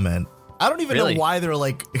no comment. I don't even know why they're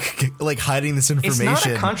like hiding this information. It's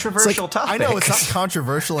not a controversial topic. I know it's not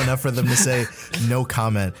controversial enough for them to say no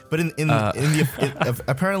comment. But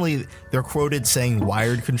apparently they're quoted saying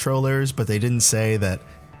wired controllers, but they didn't say that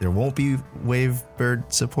there won't be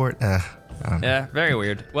Wavebird support. I don't know. Yeah, very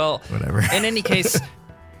weird. Well, whatever. In any case,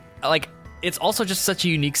 like it's also just such a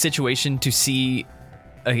unique situation to see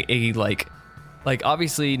a like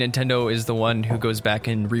obviously Nintendo is the one who goes back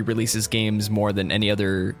and re-releases games more than any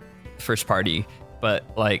other first party, but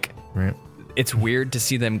like it's weird to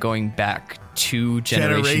see them going back 2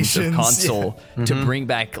 generations of console to bring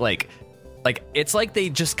back like it's like they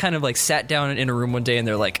just kind of like sat down in a room one day and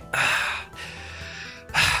they're like,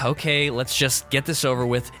 okay, let's just get this over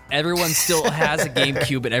with. Everyone still has a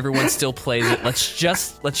GameCube and everyone still plays it. Let's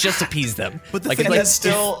just appease them. But the thing is,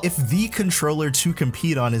 if the controller to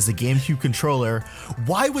compete on is the GameCube controller,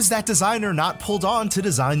 why was that designer not pulled on to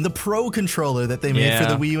design the Pro controller that they made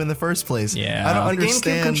for the Wii U in the first place? Yeah. I don't understand. The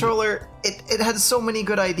GameCube controller, it had so many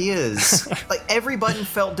good ideas. Like every button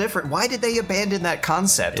felt different. Why did they abandon that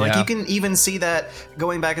concept? Like you can even see that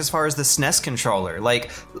going back as far as the SNES controller.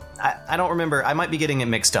 Like I don't remember, I might be getting it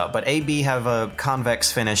mixed up, but A, B have a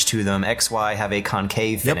convex finish to them, X, Y have a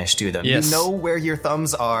concave finish to them. Yes. You know where your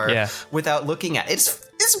thumbs are without looking at it.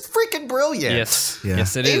 It's freaking brilliant.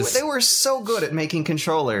 Yes, it is. They were so good at making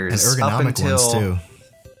controllers. And ergonomic ones too.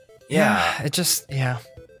 Yeah. It just,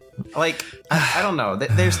 Like, I don't know.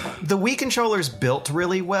 There's the Wii controller's built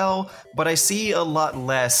really well, but I see a lot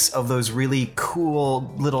less of those really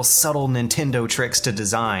cool little subtle Nintendo tricks to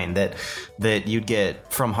design that you'd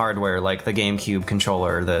get from hardware like the GameCube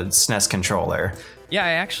controller, the SNES controller.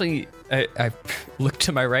 Yeah, I looked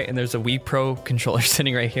to my right and there's a Wii Pro controller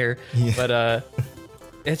sitting right here, but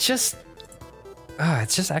it's just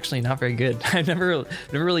actually not very good. I've never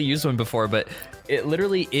really used one before, but it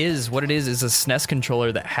literally is what it is a SNES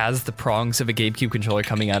controller that has the prongs of a GameCube controller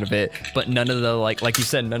coming out of it, but none of the like you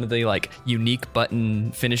said, none of the like unique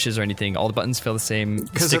button finishes or anything. All the buttons feel the same.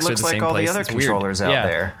 Because it looks like all the other controllers out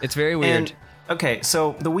there. It's very weird. Okay,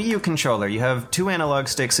 so the Wii U controller, you have 2 analog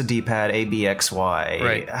sticks, a D-pad, A, B, X, Y.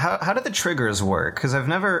 Right. How do the triggers work? Because I've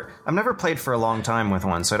never played for a long time with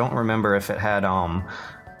one, so I don't remember if it had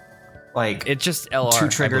like it just LR, 2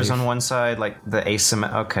 triggers on one side, like the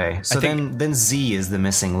asymmetric. Okay, so then Z is the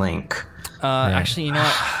missing link. Actually, you know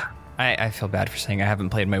what? I feel bad for saying I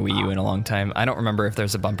haven't played my Wii U in a long time. I don't remember if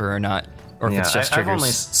there's a bumper or not, or if it's just triggers. I've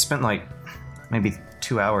only spent like maybe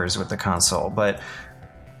 2 hours with the console, but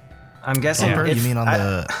I'm guessing. You mean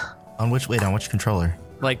on which controller?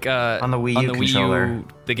 Like on the Wii U controller, Wii U,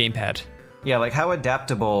 the gamepad. Yeah, like how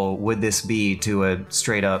adaptable would this be to a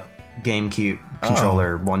straight up GameCube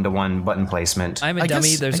controller 1-to-1 button placement? I'm a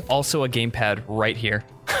dummy. There's also a gamepad right here.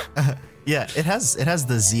 Yeah, it has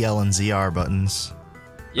the ZL and ZR buttons.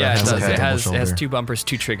 Yeah, it does. It has 2 bumpers,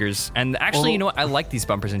 2 triggers, and actually, you know what? I like these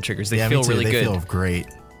bumpers and triggers. They feel really good. They feel great.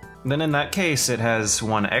 Then in that case, it has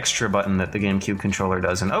 1 extra button that the GameCube controller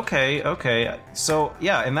doesn't. Okay. So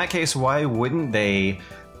yeah, in that case, why wouldn't they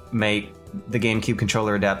make the GameCube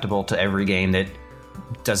controller adaptable to every game that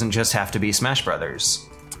doesn't just have to be Smash Brothers?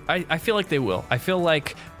 I feel like they will. I feel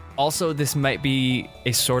like also this might be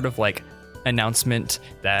a sort of like announcement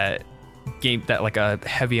that like a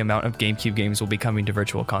heavy amount of GameCube games will be coming to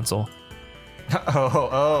Virtual Console.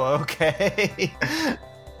 Oh, okay.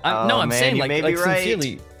 I'm saying like right.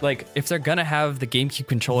 sincerely, like if they're gonna have the GameCube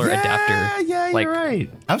controller adapter, you're like, right.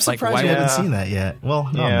 I'm surprised why we haven't yeah. seen that yet. Well,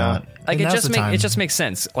 no, I'm not. Like And it just makes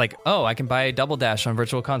sense. Like, oh, I can buy Double Dash on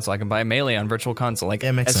Virtual Console. I can buy Melee on Virtual Console. Like,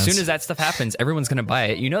 It makes as sense. soon as that stuff happens, everyone's gonna buy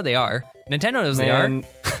it. You know they are. Nintendo knows they are.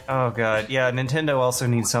 Oh god, yeah. Nintendo also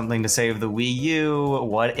needs something to save the Wii U.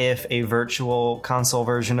 What if a Virtual Console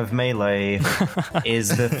version of Melee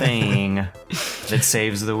is the thing that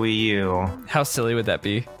saves the Wii U? How silly would that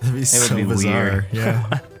be? It'd be so be bizarre. weird.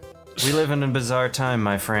 Yeah. We live in a bizarre time,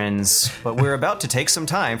 my friends, but we're about to take some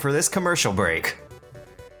time for this commercial break.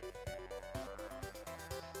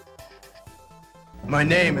 My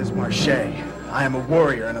name is Marche. I am a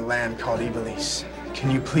warrior in a land called Ivalice. Can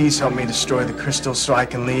you please help me destroy the crystals so I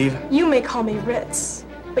can leave? You may call me Ritz,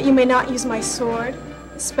 but you may not use my sword,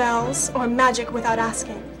 spells, or magic without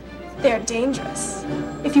asking. They are dangerous.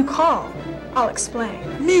 If you call, I'll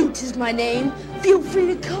explain. Mute is my name. Feel free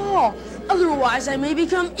to call. Otherwise, I may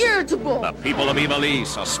become irritable. The people of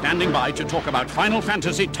Ivalice are standing by to talk about Final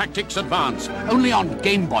Fantasy Tactics Advance, only on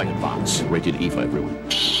Game Boy Advance. Rated E for everyone.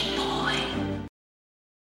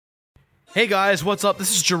 Hey guys, what's up?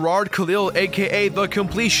 This is Gerard Khalil, aka The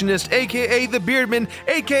Completionist, aka The Beardman,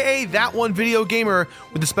 aka That One Video Gamer,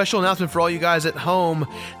 with a special announcement for all you guys at home.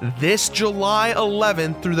 This July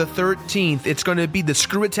 11th through the 13th, it's going to be the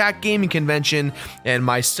Screw Attack Gaming Convention, and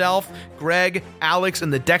myself, Greg, Alex,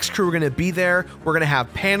 and the Dex crew are going to be there. We're going to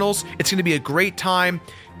have panels. It's going to be a great time.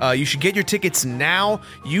 You should get your tickets now.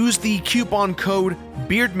 Use the coupon code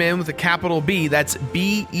Beardman with a capital B, that's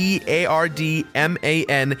BEARDMAN,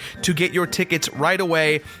 to get your tickets right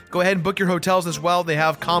away. Go ahead and book your hotels as well. They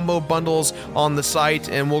have combo bundles on the site,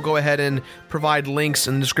 and we'll go ahead and provide links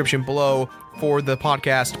in the description below for the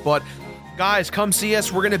podcast. But guys, come see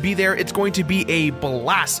us. We're going to be there. It's going to be a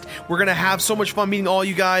blast. We're going to have so much fun meeting all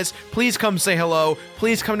you guys. Please come say hello.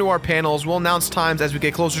 Please come to our panels. We'll announce times as we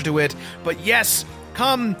get closer to it. But yes,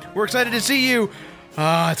 come. We're excited to see you.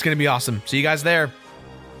 It's going to be awesome. See you guys there.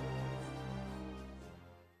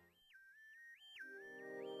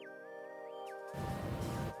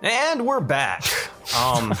 And we're back.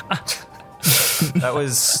 That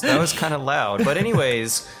was kind of loud. But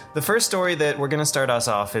anyways, the first story that we're going to start us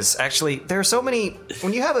off is actually, there are so many,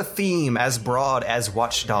 when you have a theme as broad as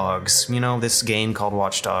Watchdogs, you know, this game called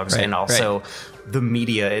Watchdogs, and also the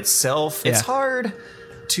media itself, it's hard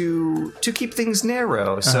to keep things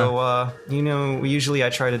narrow. So, you know, usually I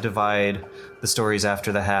try to divide the stories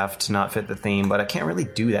after the half to not fit the theme, but I can't really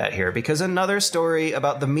do that here because another story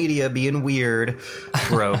about the media being weird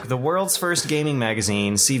broke. The world's first gaming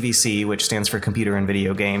magazine, CVC, which stands for Computer and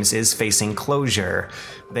Video Games, is facing closure.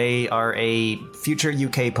 They are a future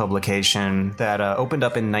UK publication that opened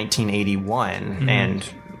up in 1981, and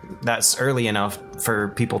that's early enough for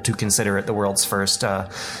people to consider it the world's first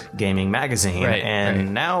gaming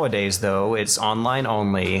magazine. Nowadays, though, it's online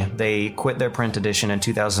only. They quit their print edition in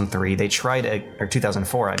 2003. They tried, or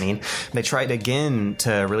 2004, I mean. They tried again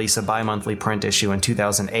to release a bi-monthly print issue in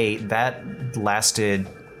 2008. That lasted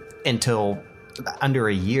until under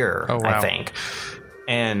a year, I think.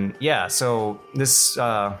 And yeah, so this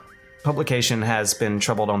publication has been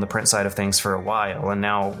troubled on the print side of things for a while, and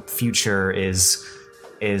now Future is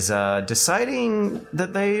deciding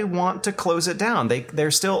that they want to close it down.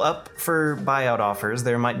 They're still up for buyout offers.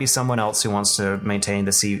 There might be someone else who wants to maintain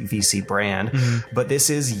the CVC brand, but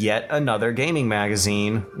this is yet another gaming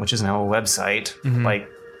magazine, which is now a website, like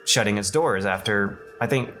shutting its doors after, I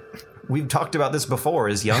think we've talked about this before.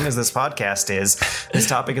 As young as this podcast is, this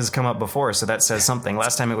topic has come up before, so that says something.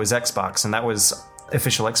 Last time it was Xbox, and that was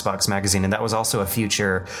official Xbox magazine, and that was also a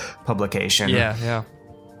Future publication. Yeah.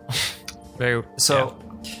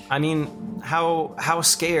 I mean, how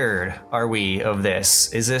scared are we of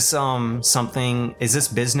this? Is this is this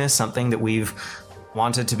business something that we've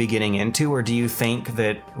wanted to be getting into, or do you think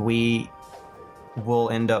that we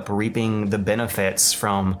will end up reaping the benefits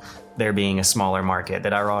from there being a smaller market,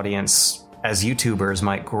 that our audience as YouTubers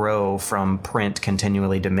might grow from print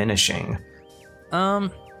continually diminishing?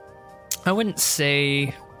 I wouldn't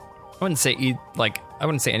say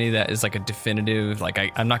any of that is like a definitive,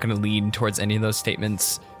 like I'm not going to lean towards any of those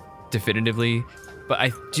statements definitively, but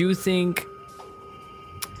I do think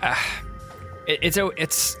it's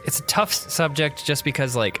a tough subject just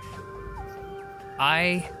because the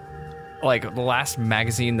last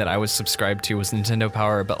magazine that I was subscribed to was Nintendo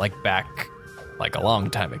Power, but back a long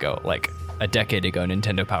time ago, like a decade ago.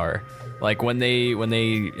 Nintendo Power, like when they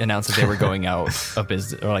announced that they were going out of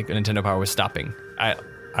business, or like Nintendo Power was stopping,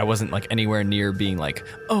 I wasn't like anywhere near being like,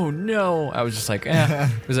 oh no. I was just like,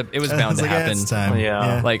 it was bound to happen. It's time.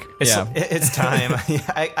 Yeah. Like, it's time.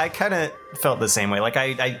 I kind of felt the same way. Like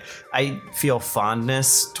I feel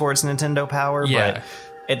fondness towards Nintendo Power, but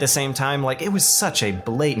at the same time, like, it was such a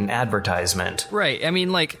blatant advertisement. Right. I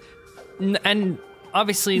mean, like, and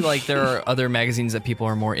obviously, like, there are other magazines that people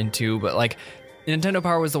are more into, but like, Nintendo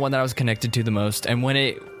Power was the one that I was connected to the most. And when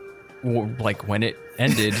it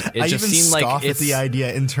ended, it just seemed like at the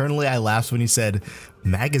idea. Internally, I laughed when you said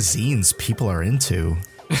magazines people are into.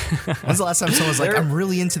 When's the last time someone was like, I'm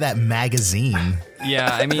really into that magazine? Yeah,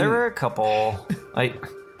 I mean, there were a couple. I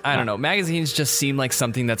don't know. Magazines just seem like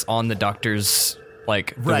something that's on the doctor's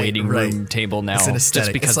the waiting room table now,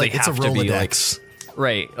 just because they have to be like.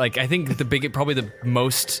 Right. Like, I think probably the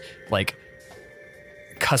most like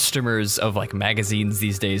customers of like magazines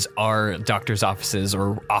these days are doctors' offices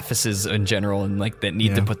or offices in general, and like that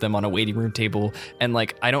need to put them on a waiting room table. And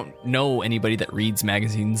like, I don't know anybody that reads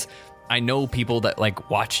magazines. I know people that like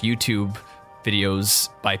watch YouTube videos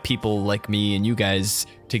by people like me and you guys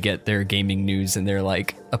to get their gaming news, and they're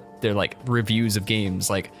like reviews of games.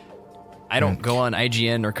 Like, I don't go on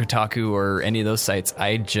IGN or Kotaku or any of those sites.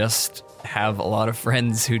 I just have a lot of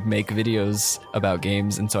friends who'd make videos about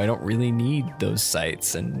games, and so I don't really need those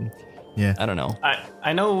sites. And I don't know.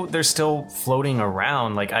 I know they're still floating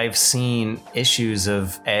around. Like, I've seen issues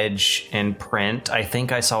of Edge in print. I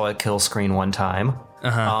think I saw a Kill Screen one time.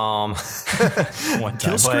 One time.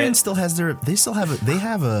 Kill Screen still has they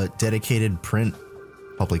have a dedicated print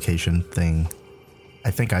publication thing. I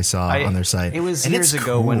think I saw on their site. It was years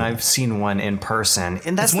ago when I've seen one in person,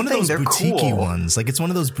 and that's one the thing. Of those they're boutique-y cool ones. Like, it's one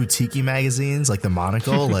of those boutique-y magazines, like the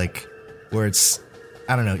Monocle, like where it's,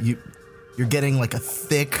 I don't know, you're getting like a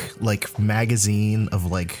thick like magazine of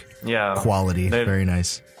like quality. Very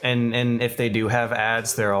nice. And if they do have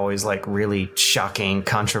ads, they're always like really shocking,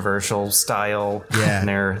 controversial style. Yeah, and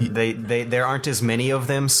there aren't as many of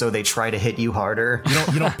them, so they try to hit you harder.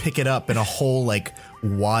 You don't pick it up and a whole like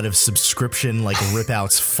wad of subscription like rip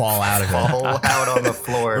outs fall out of it. Fall out on the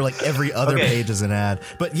floor. Or like every other page is an ad.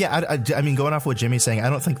 But yeah, I mean, going off what Jimmy's saying, I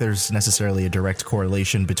don't think there's necessarily a direct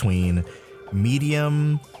correlation between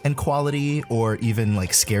medium and quality, or even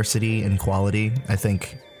like scarcity and quality. I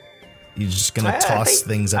think you're just gonna toss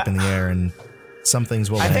things up in the air, and some things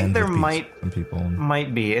will land. I think there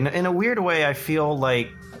might be in a weird way. I feel like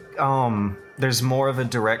there's more of a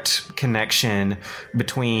direct connection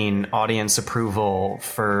between audience approval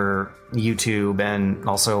for YouTube and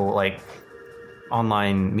also like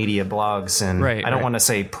online media blogs, and I don't want to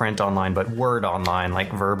say print online, but word online,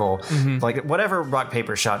 like verbal, like whatever Rock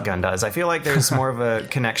Paper Shotgun does. I feel like there's more of a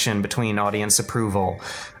connection between audience approval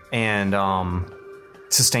and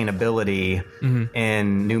sustainability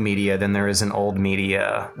in new media than there is in old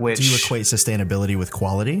media. Which, do you equate sustainability with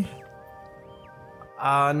quality?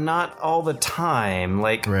 Not all the time.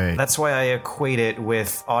 Like, that's why I equate it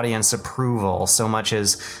with audience approval so much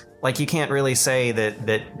as, like, you can't really say that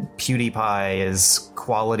PewDiePie is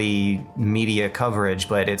quality media coverage,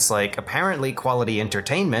 but it's like apparently quality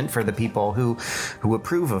entertainment for the people who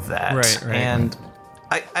approve of that. And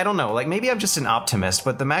I don't know, like, maybe I'm just an optimist,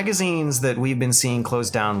 but the magazines that we've been seeing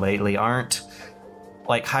closed down lately aren't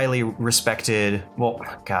like highly respected. Well,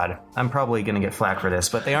 God, I'm probably going to get flack for this,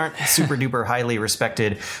 but they aren't super duper highly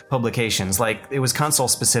respected publications. Like, it was console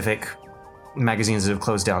specific magazines that have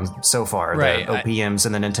closed down so far. The OPMs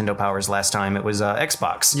and the Nintendo Powers last time. It was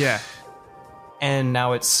Xbox. Yeah. And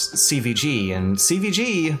now it's CVG, and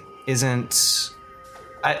CVG isn't,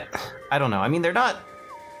 I don't know. I mean, they're not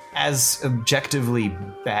as objectively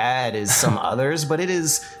bad as some others, but it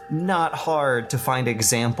is not hard to find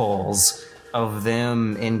examples of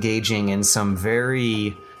them engaging in some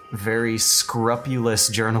very, very scrupulous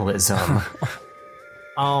journalism.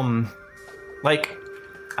 Like,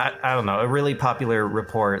 I don't know, a really popular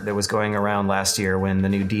report that was going around last year when the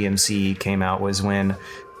new DMC came out was when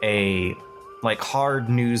a like hard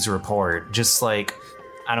news report, just like,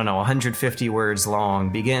 I don't know, 150 words long,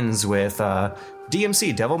 begins with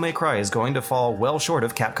DMC Devil May Cry is going to fall well short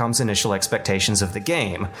of Capcom's initial expectations of the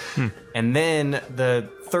game. And then the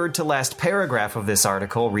third to last paragraph of this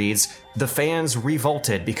article reads, the fans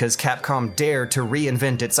revolted because Capcom dared to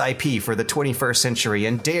reinvent its IP for the 21st century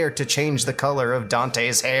and dared to change the color of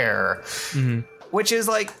Dante's hair. Which is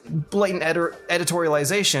like blatant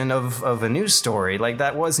editorialization of a news story. Like,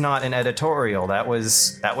 that was not an editorial. That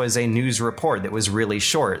was a news report that was really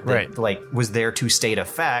short. That, like, was there to state a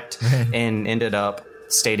fact and ended up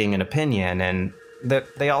stating an opinion. And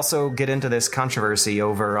that they also get into this controversy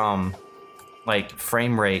over like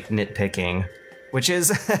frame rate nitpicking, which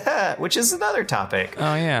is another topic.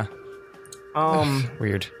 Oh yeah.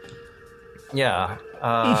 Weird. Yeah.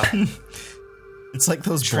 It's like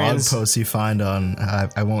those blog posts you find on,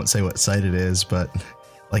 I won't say what site it is, but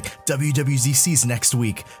like WWDC's next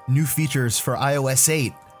week, new features for iOS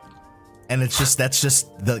 8. And that's just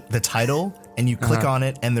the title, and you click on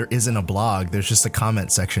it, and there isn't a blog. There's just a comment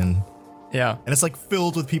section. Yeah. And it's like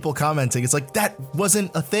filled with people commenting. It's like, that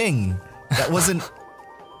wasn't a thing. It wasn't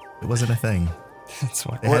a thing. That's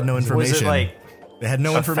what they had no information. Was it like they had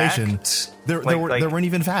no information. Fact? There weren't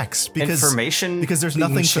even facts because there's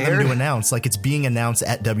nothing shared? for them to announce. Like, it's being announced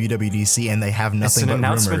at WWDC, and they have nothing but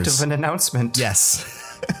rumors. It's an announcement of an announcement. Yes.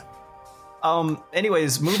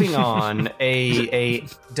 Anyways, moving on, a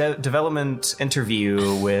development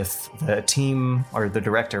interview with the team, or the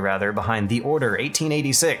director rather, behind The Order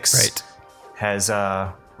 1886 has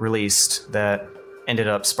released, that ended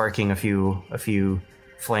up sparking a few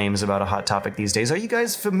flames about a hot topic these days. Are you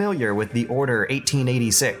guys familiar with The Order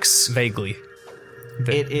 1886? Vaguely.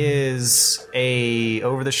 It is a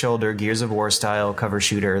over-the-shoulder Gears of War style cover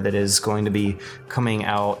shooter that is going to be coming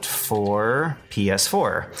out for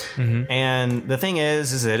PS4. Mm-hmm. And the thing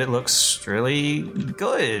is that it looks really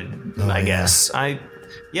good, I guess.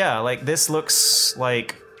 Like, this looks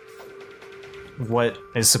like what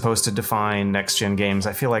is supposed to define next-gen games.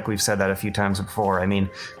 I feel like we've said that a few times before. I mean,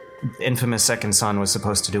 infamous Second Son was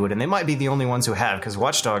supposed to do it, and they might be the only ones who have, because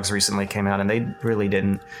Watchdogs recently came out and they really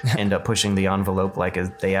didn't end up pushing the envelope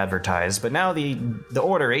like they advertised. But now the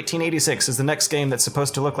Order 1886 is the next game that's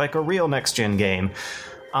supposed to look like a real next-gen game.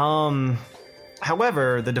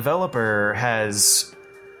 However, the developer has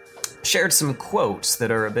shared some quotes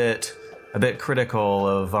that are a bit critical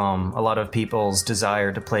of a lot of people's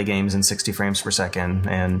desire to play games in 60 frames per second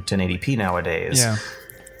and 1080p nowadays.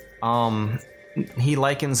 Yeah. He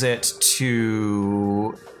likens it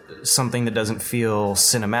to something that doesn't feel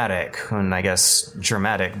cinematic, and I guess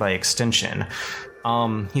dramatic by extension.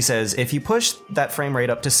 He says, if you push that frame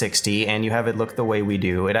rate up to 60 and you have it look the way we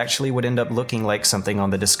do, it actually would end up looking like something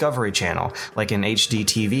on the Discovery Channel, like an HD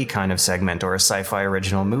TV kind of segment or a sci-fi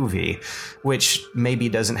original movie, which maybe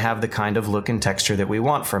doesn't have the kind of look and texture that we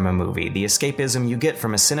want from a movie. The escapism you get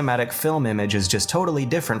from a cinematic film image is just totally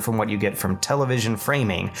different from what you get from television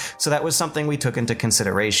framing. So that was something we took into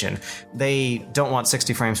consideration. They don't want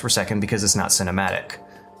 60 frames per second because it's not cinematic.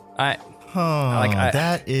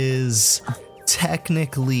 That is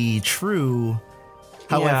technically true,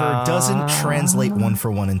 however, doesn't translate one for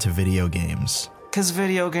one into video games. Because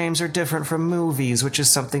video games are different from movies, which is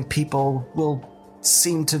something people will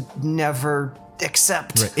seem to never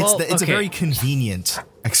accept. Right. It's a very convenient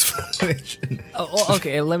explanation.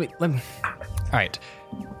 Okay, let me. All right.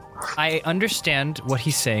 I understand what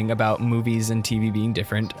he's saying about movies and TV being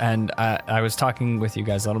different, and I was talking with you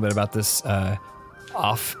guys a little bit about this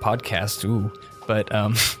off podcast. But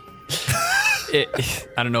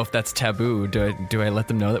I don't know if that's taboo. Do I let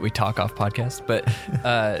them know that we talk off podcast? But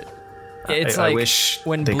it's I wish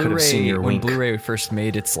when they could have seen your wink. When Blu-ray first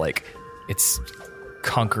made, it's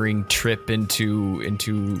conquering trip into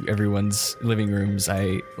everyone's living rooms.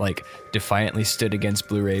 I defiantly stood against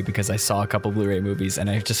Blu-ray because I saw a couple Blu-ray movies, and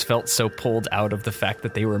I just felt so pulled out of the fact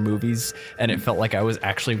that they were movies, and it felt like I was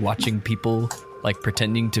actually watching people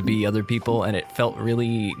pretending to be other people, and it felt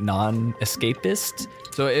really non-escapist.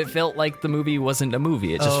 So it felt like the movie wasn't a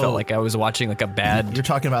movie. It just felt like I was watching a bad... You're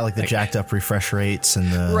talking about the jacked up refresh rates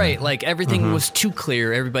and the... Right, everything was too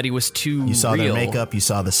clear. Everybody was too You saw real. their makeup, you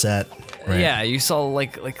saw the set. Right. Yeah, you saw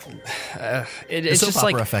it's the soap just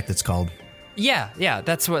opera effect, it's called. Yeah,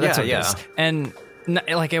 that's what it is. And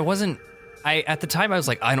it wasn't... at the time I was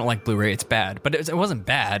like, I don't like Blu-ray, it's bad. But it wasn't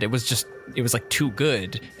bad. It was too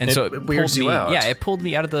good. And so it weirds you out. Yeah, it pulled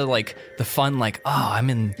me out of the fun, I'm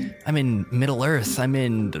in Middle Earth, I'm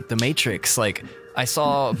in the Matrix. I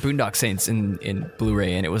saw Boondock Saints in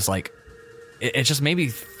Blu-ray, and it was it just made me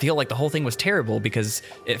feel like the whole thing was terrible because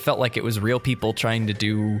it felt like it was real people trying to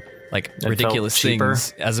do ridiculous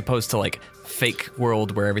things as opposed to fake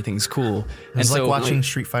world where everything's cool. It's like watching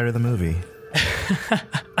Street Fighter the movie.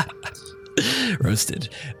 Roasted.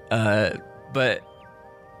 But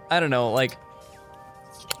I don't know, like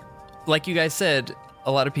you guys said,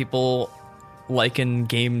 a lot of people liken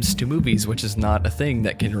games to movies, which is not a thing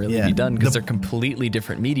that can really be done because they're completely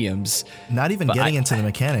different mediums. Not even getting into the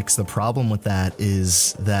mechanics, the problem with that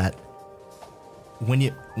is that when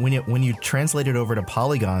you translate it over to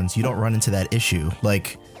polygons, you don't run into that issue.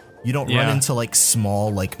 You don't run into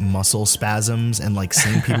small muscle spasms and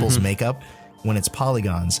seeing people's makeup when it's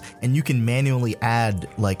polygons, and you can manually add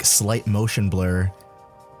slight motion blur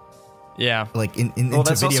Yeah. Like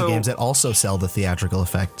into video games that also sell the theatrical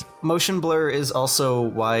effect. Motion blur is also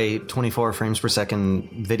why 24 frames per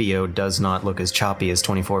second video does not look as choppy as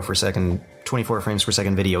 24 frames per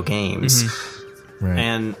second video games. Mm-hmm. Right.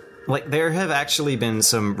 And like there have actually been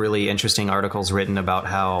some really interesting articles written about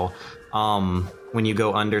how when you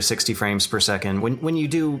go under 60 frames per second, when you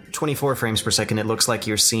do 24 frames per second, it looks like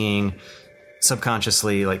you're seeing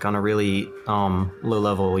subconsciously, like on a really low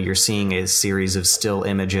level, you're seeing a series of still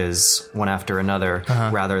images one after another,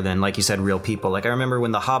 rather than, like you said, real people. Like I remember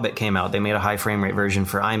when The Hobbit came out, they made a high frame rate version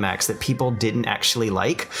for IMAX that people didn't actually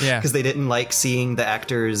like, because they didn't like seeing the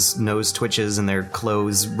actors' nose twitches and their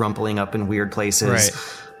clothes rumpling up in weird places. Right.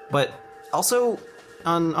 But also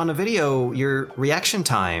on a video, your reaction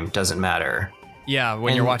time doesn't matter. Yeah,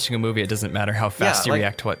 when you're watching a movie, it doesn't matter how fast you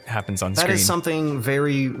react to what happens on screen. That is something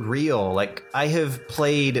very real. Like, I have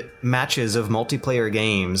played matches of multiplayer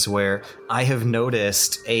games where I have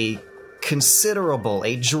noticed a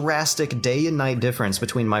drastic day and night difference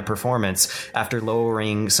between my performance after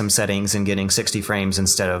lowering some settings and getting 60 frames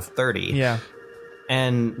instead of 30. Yeah.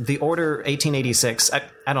 And the Order 1886,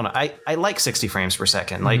 I don't know, I like 60 frames per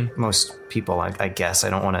second, like most people, I guess. I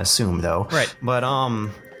don't want to assume, though. Right. But,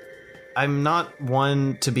 I'm not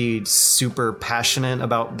one to be super passionate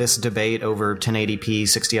about this debate over 1080p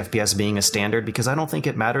 60 FPS being a standard, because I don't think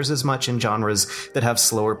it matters as much in genres that have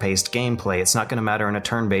slower paced gameplay. It's not going to matter in a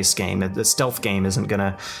turn-based game. The stealth game isn't going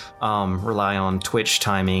to rely on twitch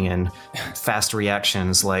timing and fast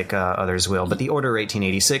reactions like others will. But the Order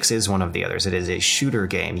 1886 is one of the others. It is a shooter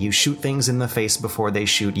game. You shoot things in the face before they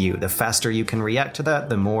shoot you. The faster you can react to that,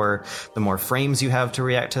 the more frames you have to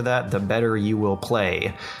react to that, the better you will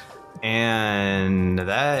play. And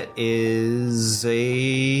that is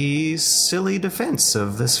a silly defense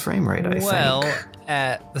of this frame rate, I think. Well,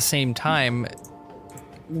 at the same time,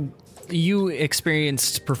 you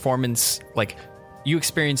experienced performance, like, you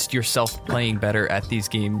experienced yourself playing better at these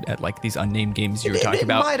unnamed games you were talking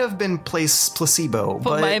about. It might have been placebo,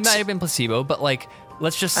 but... It might have been placebo, but, like,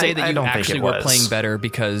 let's just say that you actually were playing better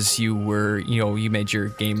because you were, you made your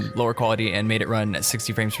game lower quality and made it run at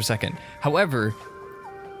 60 frames per second. However,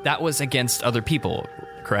 that was against other people,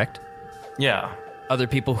 correct? Yeah. Other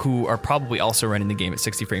people who are probably also running the game at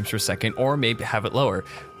 60 frames per second, or maybe have it lower.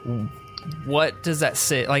 What does that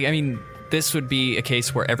say? Like, I mean, this would be a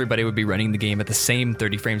case where everybody would be running the game at the same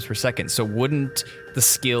 30 frames per second. So wouldn't the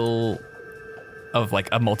skill of, like,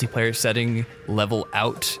 a multiplayer setting level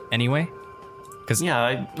out anyway?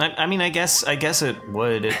 Yeah, I mean, I guess it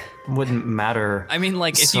would. It wouldn't matter. I mean,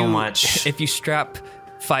 like, if you strap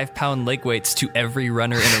 5-pound leg weights to every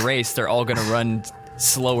runner in a race, they're all going to run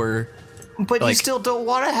slower. But you still don't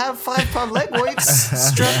want to have 5-pound leg weights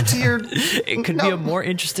strapped to your... It could be a more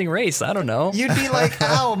interesting race. I don't know. You'd be like,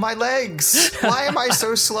 ow, my legs. Why am I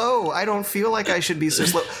so slow? I don't feel like I should be so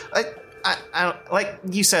slow. I like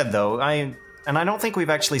you said, though, I don't think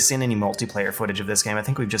we've actually seen any multiplayer footage of this game. I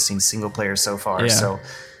think we've just seen single player so far. Yeah. So...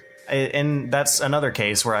 And that's another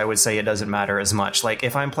case where I would say it doesn't matter as much. Like,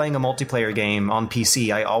 if I'm playing a multiplayer game on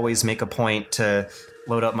PC, I always make a point to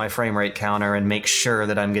load up my frame rate counter and make sure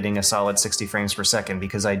that I'm getting a solid 60 frames per second,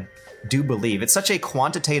 because I do believe it's such a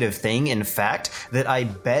quantitative thing, in fact, that I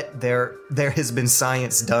bet there has been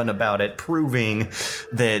science done about it proving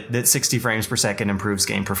that 60 frames per second improves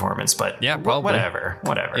game performance. But yeah, probably. Whatever.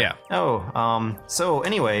 Yeah. So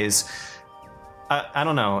anyways... I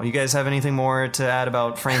don't know. You guys have anything more to add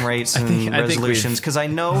about frame rates and resolutions? Because I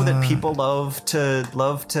know that people love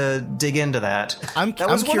to dig into that. I'm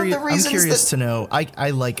curious to know. I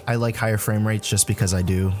like higher frame rates just because I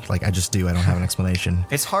do. Like, I just do. I don't have an explanation.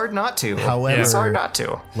 It's hard not to. However, it's hard not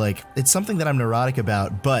to. Like, it's something that I'm neurotic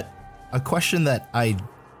about. But a question that I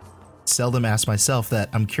seldom ask myself that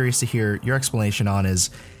I'm curious to hear your explanation on is,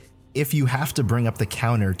 if you have to bring up the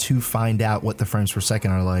counter to find out what the frames per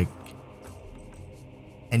second are like,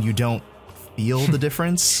 and you don't feel the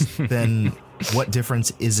difference, then what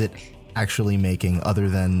difference is it actually making other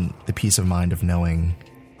than the peace of mind of knowing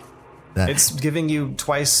that... It's giving you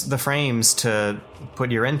twice the frames to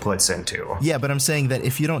put your inputs into. Yeah, but I'm saying that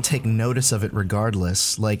if you don't take notice of it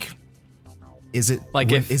regardless, like, is it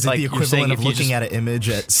the equivalent of looking at an image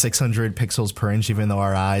at 600 pixels per inch even though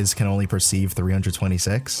our eyes can only perceive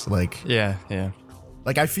 326? Like, yeah.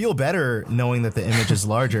 Like, I feel better knowing that the image is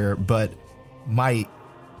larger, but my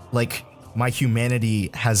humanity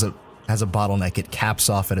has a bottleneck. It caps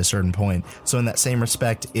off at a certain point. So in that same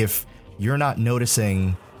respect, if you're not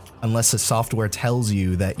noticing, unless the software tells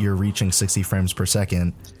you that you're reaching 60 frames per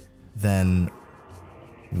second, then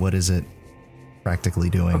what is it practically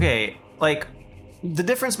doing? Okay, like, the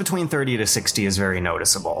difference between 30 to 60 is very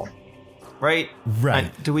noticeable. right?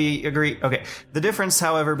 Right. Do we agree? Okay. The difference,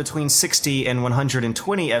 however, between 60 and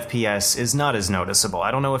 120 FPS is not as noticeable.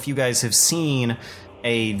 I don't know if you guys have seen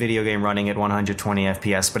a video game running at 120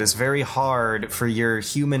 FPS, but it's very hard for your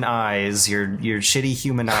human eyes, your shitty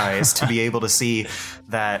human eyes, to be able to see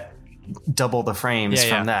that double the frames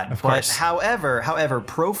from that. But however,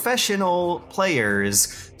 professional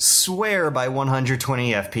players swear by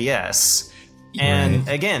 120 FPS. And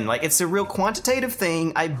again, like, it's a real quantitative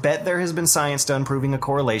thing. I bet there has been science done proving a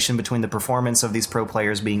correlation between the performance of these pro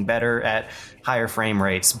players being better at higher frame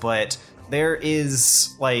rates, but there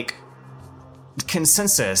is, like,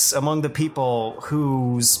 consensus among the people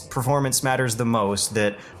whose performance matters the most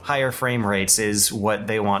that higher frame rates is what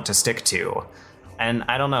they want to stick to. And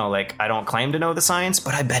I don't know, like, I don't claim to know the science,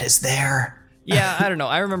 but I bet it's there. Yeah, I don't know.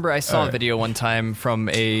 I remember I saw a video one time from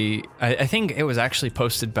I think it was actually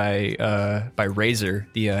posted by Razer,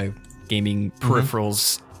 the gaming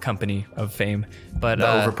peripherals company of fame. But the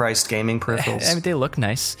overpriced gaming peripherals. I mean, they look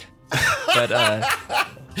nice. But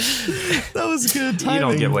that was good timing. You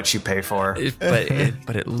don't get what you pay for. But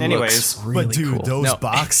it looks really but dude, cool. those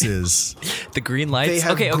boxes, the green lights. They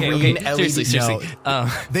have okay. green Seriously. No,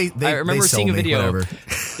 I remember seeing a video. Whatever.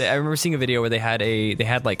 I remember seeing a video where they had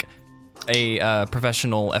like a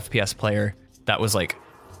professional FPS player that was like,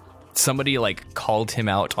 somebody like called him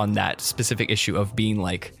out on that specific issue of being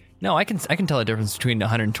like, no, I can tell the difference between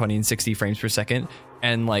 120 and 60 frames per second,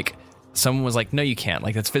 and like, someone was like, no, you can't.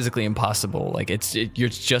 Like, that's physically impossible. Like, you're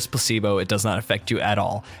just placebo. It does not affect you at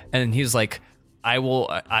all. And he was like, I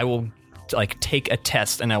will like take a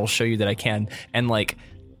test and I will show you that I can. And like,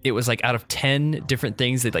 it was like out of 10 different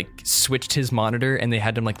things, they like switched his monitor and they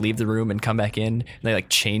had him like leave the room and come back in. And they like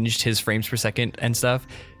changed his frames per second and stuff.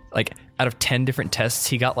 Like, out of 10 different tests,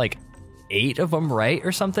 he got like 8 of them right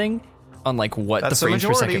or something on like what the frames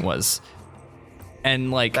per second was.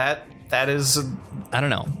 And like that is, I don't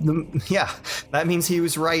know. Yeah, that means he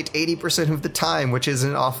was right 80% of the time, which is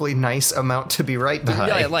an awfully nice amount to be right by.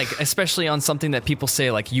 Yeah, like, especially on something that people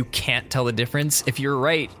say, like, you can't tell the difference. If you're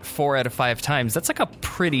right 4 out of 5 times, that's like a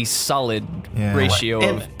pretty solid ratio of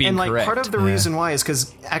being correct. And like, part of the reason why is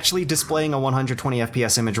because actually displaying a 120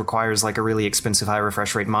 FPS image requires like a really expensive high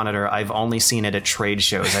refresh rate monitor. I've only seen it at trade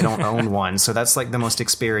shows. I don't own one, so that's like the most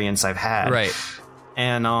experience I've had. Right.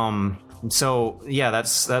 And so yeah,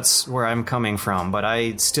 that's where I'm coming from, but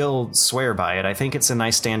I still swear by it. I think it's a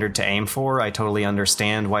nice standard to aim for. I totally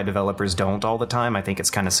understand why developers don't all the time. I think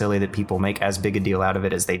it's kind of silly that people make as big a deal out of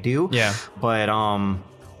it as they do. Yeah. But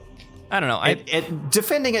I don't know.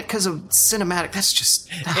 Defending it because of cinematic, that's just...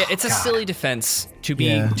 it's a silly defense, to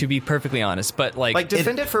be perfectly honest. But like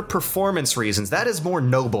defend it for performance reasons. That is more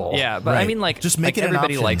noble. Yeah, but I mean, like, just make it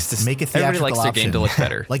everybody an option. likes to make a theatrical everybody likes their option. game to look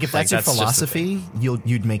better. Like, if that's your philosophy,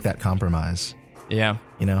 you'd make that compromise. Yeah,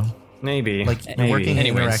 you know, maybe like working in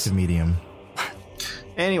an interactive medium.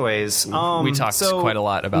 Anyways, we talked quite a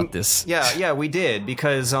lot about this. Yeah, we did,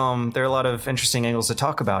 because there are a lot of interesting angles to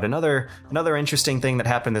talk about. Another interesting thing that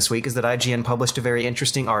happened this week is that IGN published a very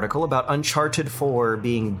interesting article about Uncharted 4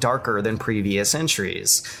 being darker than previous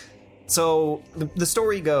entries. So the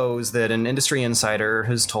story goes that an industry insider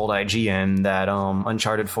has told IGN that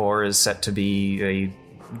Uncharted 4 is set to be a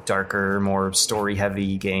darker, more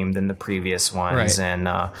story-heavy game than the previous ones. Right. And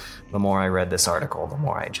the more I read this article, the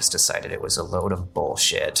more I just decided it was a load of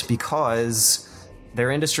bullshit, because their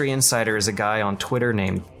industry insider is a guy on Twitter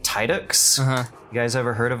named Tidux. You guys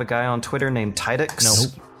ever heard of a guy on Twitter named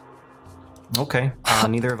Tidux? Nope. Okay,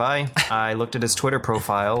 neither have I. I looked at his Twitter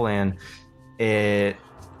profile, and it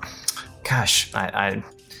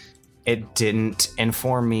didn't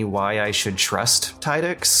inform me why I should trust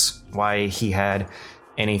Tidux, why he had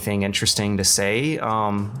anything interesting to say.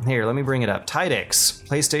 Here, let me bring it up. Tidux,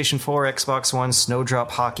 PlayStation 4, Xbox One,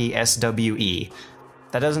 Snowdrop Hockey, SWE.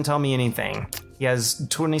 That doesn't tell me anything. He has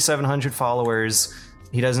 2,700 followers.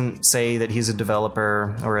 He doesn't say that he's a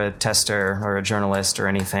developer or a tester or a journalist or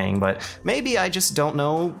anything, but maybe I just don't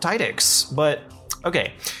know Tidux. But,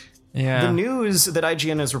 okay. Yeah. The news that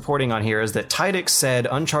IGN is reporting on here is that Tidux said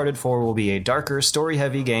Uncharted 4 will be a darker,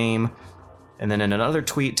 story-heavy game. And then in another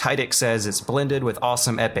tweet, Tidux says it's blended with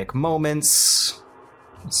awesome epic moments.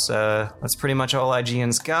 That's pretty much all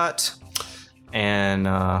IGN's got. And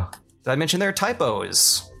did I mention there are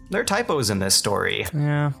typos? There are typos in this story.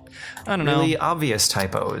 Yeah, I don't know. Really obvious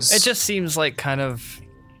typos. It just seems like kind of...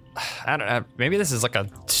 I don't know. Maybe this is like a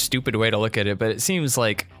stupid way to look at it, but it seems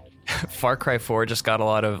like Far Cry 4 just got a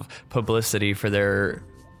lot of publicity for their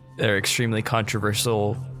their extremely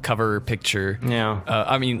controversial cover picture. Yeah.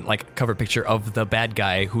 I mean, like, cover picture of the bad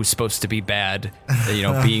guy who's supposed to be bad, you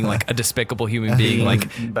know, being like a despicable human being, like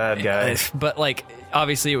bad guy. But like,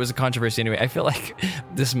 obviously, it was a controversy anyway. I feel like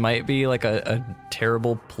this might be like a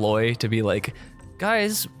terrible ploy to be like,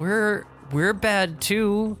 guys, we're bad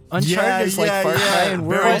too. Uncharted is like Far Cry, and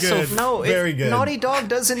we're very also good. Very good. Naughty Dog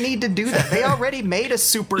doesn't need to do that. They already made a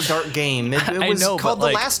super dark game. It was called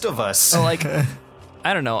The Last of Us. So like,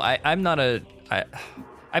 I don't know. I'm not a.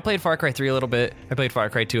 I played Far Cry 3 a little bit. I played Far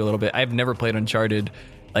Cry 2 a little bit. I've never played Uncharted.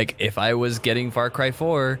 Like, if I was getting Far Cry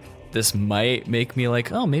 4, this might make me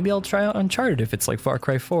like, oh, maybe I'll try out Uncharted if it's like Far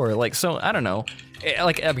Cry 4. Like, so I don't know.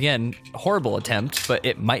 Like, again, horrible attempt, but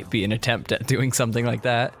it might be an attempt at doing something like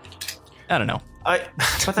that. I don't know.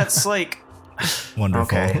 But that's like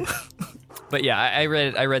wonderful. Okay. But yeah, I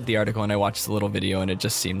read the article and I watched the little video and it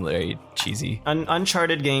just seemed very cheesy.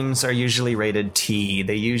 Uncharted games are usually rated T.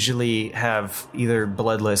 They usually have either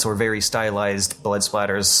bloodless or very stylized blood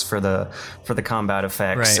splatters for the combat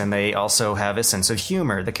effects, and they also have a sense of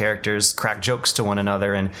humor. The characters crack jokes to one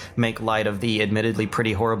another and make light of the admittedly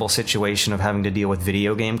pretty horrible situation of having to deal with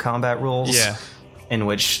video game combat rules. Yeah. In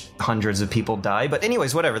which hundreds of people die. But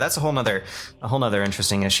anyways, whatever. That's a whole nother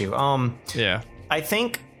interesting issue. Yeah. I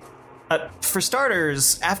think. For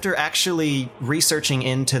starters, after actually researching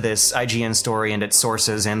into this IGN story and its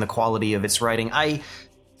sources and the quality of its writing, I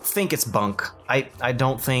think it's bunk. I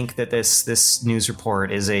don't think that this news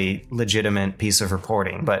report is a legitimate piece of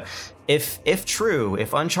reporting. But if true,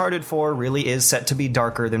 if Uncharted 4 really is set to be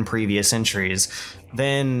darker than previous entries,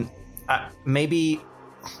 then maybe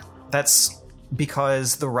that's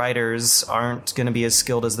because the writers aren't going to be as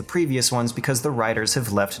skilled as the previous ones because the writers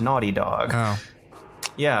have left Naughty Dog. Oh.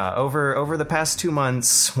 Yeah, over the past 2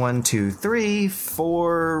 months, 1, 2, 3,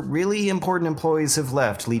 4 really important employees have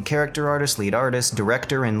left. Lead character artist, lead artist,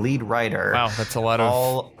 director, and lead writer. Wow, that's a lot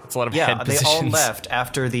of head positions. They all left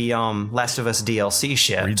after the Last of Us DLC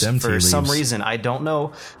shipped. For some reason, I don't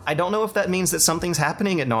know if that means that something's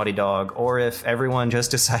happening at Naughty Dog or if everyone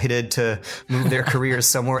just decided to move their careers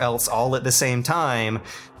somewhere else all at the same time.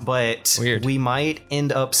 But Weird. We might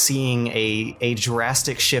end up seeing a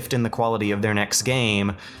drastic shift in the quality of their next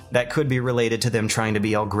game that could be related to them trying to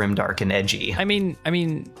be all grimdark and edgy. I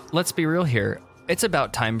mean, let's be real here. It's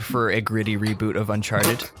about time for a gritty reboot of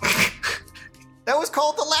Uncharted. That was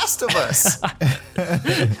called The Last of Us.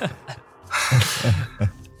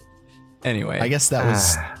 Anyway, I guess that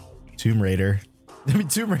was Tomb Raider. I mean,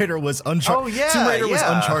 Tomb Raider was Uncharted. Oh, yeah, Tomb Raider was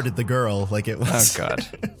Uncharted, the girl. Like it was. Oh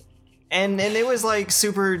God. And it was like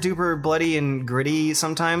super duper bloody and gritty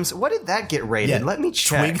sometimes. What did that get rated? Yeah, Let me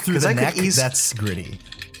check. Twig through the neck. That's gritty.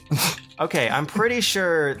 Okay, I'm pretty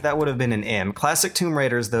sure that would have been an M. Classic Tomb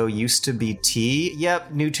Raiders, though, used to be T.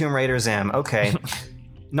 Yep, new Tomb Raiders M. Okay.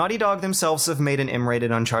 Naughty Dog themselves have made an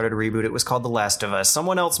M-rated Uncharted reboot. It was called The Last of Us.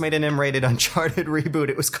 Someone else made an M-rated Uncharted reboot.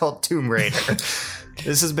 It was called Tomb Raider.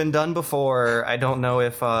 This has been done before. I don't know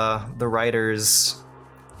if the writers...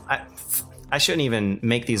 I shouldn't even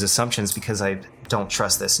make these assumptions because I don't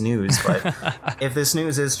trust this news, but if this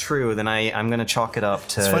news is true, then I'm going to chalk it up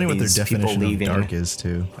to it's funny what their definition leaving. Of dark is,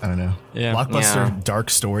 too. I don't know. Yeah. Blockbuster dark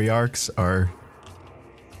story arcs are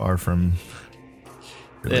far from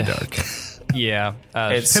really dark. Yeah.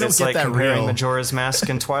 It's like comparing Majora's Mask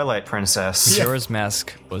and Twilight Princess. Majora's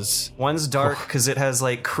Mask was... One's dark because it has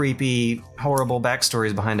like creepy, horrible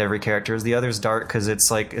backstories behind every character. The other's dark because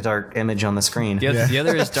it's like a dark image on the screen. The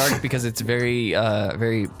other is dark because it's very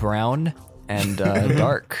very brown and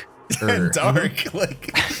dark. And dark.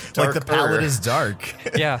 Like the palette is dark.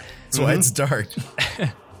 Yeah. That's why it's dark.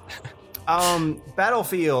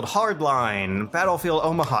 Battlefield Hardline, Battlefield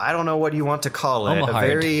Omaha. I don't know what you want to call it. Omaha. A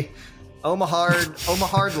very Omaha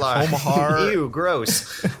line. Omaha. Ew,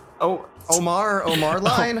 gross. Omar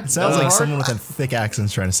line. It sounds like someone with a thick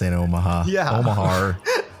accent's trying to say an Omaha. Yeah. Omaha.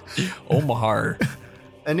 Omaha.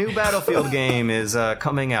 A new Battlefield game is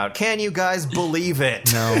coming out. Can you guys believe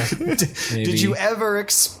it? No. Did you ever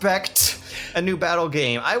expect a new battle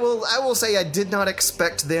game? I will say I did not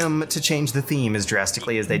expect them to change the theme as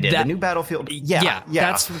drastically as they did. The new Battlefield. Yeah.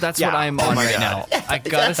 That's what I'm on right now. I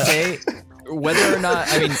gotta say, whether or not,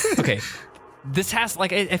 I mean, okay, this has,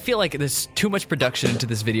 like, I feel like there's too much production into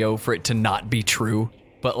this video for it to not be true.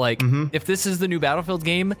 But, like, if this is the new Battlefield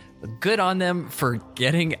game, good on them for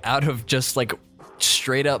getting out of just, like,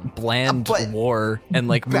 straight up bland war and,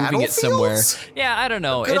 like, moving it somewhere. Yeah, I don't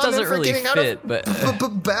know. It doesn't really fit, but...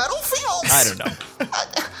 Battlefields? I don't know.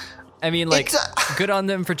 I mean, like, good on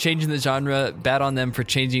them for changing the genre, bad on them for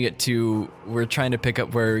changing it to we're trying to pick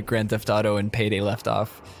up where Grand Theft Auto and Payday left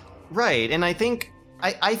off. Right, and I think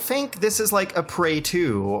I think this is like a Prey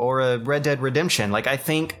 2 or a Red Dead Redemption. Like, I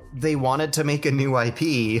think they wanted to make a new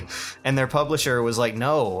IP, and their publisher was like,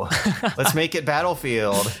 no, let's make it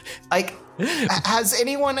Battlefield. Like, has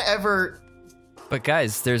anyone ever... But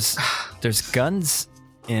guys, there's guns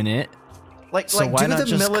in it. Like, so why do not the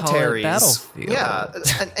just militaries? Call it Battlefield? Yeah,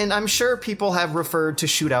 and I'm sure people have referred to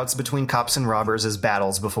shootouts between cops and robbers as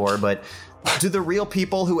battles before, but do the real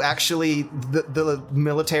people who actually, the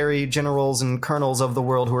military generals and colonels of the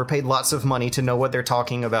world who are paid lots of money to know what they're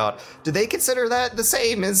talking about, do they consider that the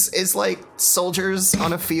same as like soldiers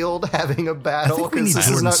on a field having a battle? Because this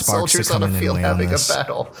is not soldiers on a field having a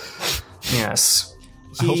battle. Yes.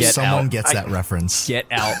 I hope someone gets that reference. Get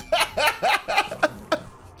out.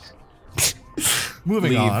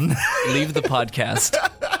 Moving on. Leave the podcast.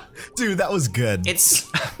 Dude, that was good. It's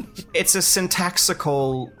a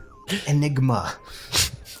syntaxical enigma.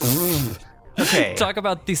 Okay. Talk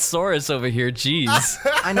about thesaurus over here, jeez.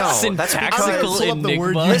 I know. Syntaxical pull up the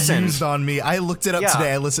word you Listen. used on me. I looked it up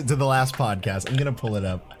today. I listened to the last podcast. I'm gonna pull it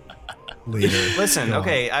up later. Listen,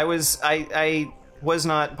 okay, I was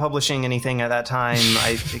not publishing anything at that time.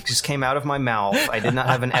 It just came out of my mouth. I did not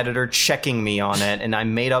have an editor checking me on it, and I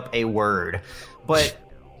made up a word. But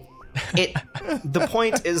the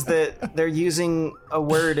point is that they're using a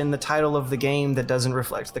word in the title of the game that doesn't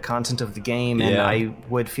reflect the content of the game, and I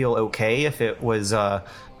would feel okay if it was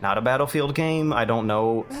not a Battlefield game. I don't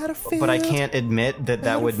know, but I can't admit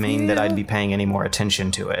that would mean that I'd be paying any more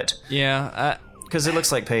attention to it. Yeah, because it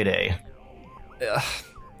looks like Payday.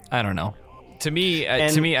 I don't know. To me,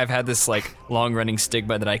 I've had this like long-running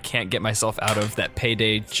stigma that I can't get myself out of. That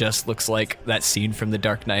Payday just looks like that scene from The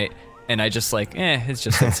Dark Knight. And I just like, it's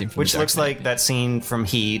just that scene from which looks like that scene from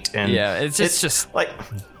Heat. And yeah, it's just like,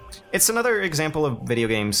 it's another example of video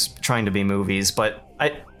games trying to be movies. But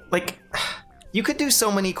you could do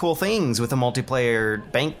so many cool things with a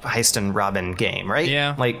multiplayer bank heist and robbing game, right?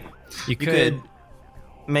 Yeah, like you could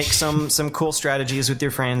make some cool strategies with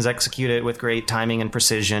your friends, execute it with great timing and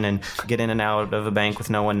precision, and get in and out of a bank with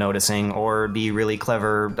no one noticing, or be really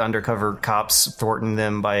clever undercover cops thwarting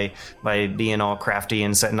them by being all crafty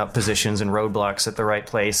and setting up positions and roadblocks at the right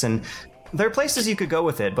place. And there are places you could go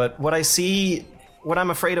with it, but what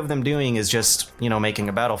I'm afraid of them doing is just, making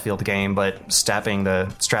a Battlefield game, but strapping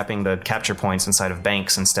the capture points inside of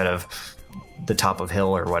banks instead of the top of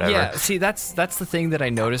hill or whatever. Yeah, see, that's the thing that I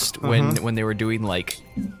noticed when they were doing, like,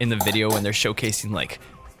 in the video when they're showcasing, like,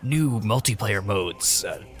 new multiplayer modes,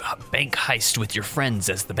 bank heist with your friends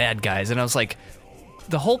as the bad guys. And I was like,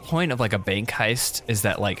 the whole point of, like, a bank heist is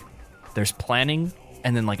that, like, there's planning,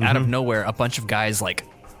 and then, like, out of nowhere, a bunch of guys, like,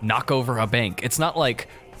 knock over a bank. It's not like...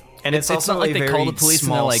 And it's also not like they call the police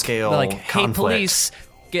and they're like, hey, conflict. Police...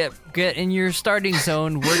 Get in your starting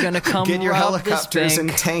zone. We're gonna come get your rob helicopters this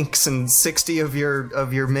bank. and tanks and 60 of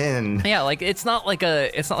your men. Yeah, like it's not like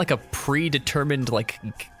a predetermined like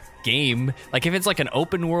game. Like if it's like an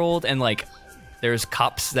open world and like there's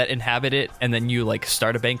cops that inhabit it, and then you like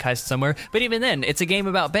start a bank heist somewhere. But even then, it's a game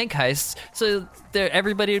about bank heists, so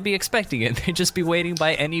everybody would be expecting it. They'd just be waiting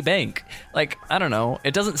by any bank. Like I don't know.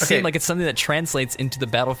 It doesn't seem like it's something that translates into the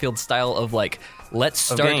Battlefield style of like let's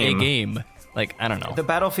start a game. Like, I don't know. The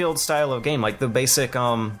Battlefield style of game, like the basic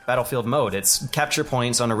Battlefield mode, it's capture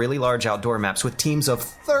points on a really large outdoor maps with teams of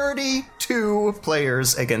 32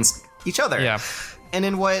 players against each other. Yeah. And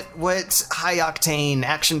in what high-octane,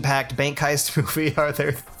 action-packed bank heist movie are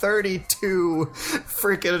there 32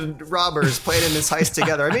 freaking robbers playing in this heist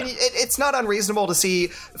together? I mean, it's not unreasonable to see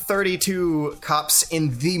 32 cops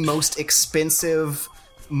in the most expensive,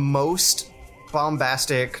 most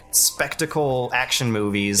bombastic spectacle action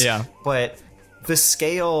movies, but the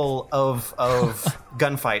scale of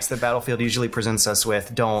gunfights that Battlefield usually presents us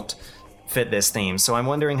with don't fit this theme. So I'm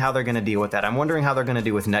wondering how they're going to deal with that. I'm wondering how they're going to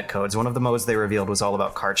do with netcodes. One of the modes they revealed was all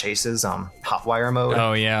about car chases, Hotwire mode.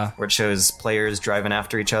 Oh yeah, where it shows players driving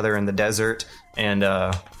after each other in the desert. And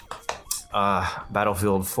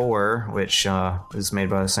Battlefield 4, which is made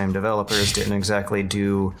by the same developers, didn't exactly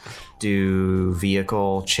do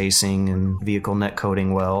vehicle chasing and vehicle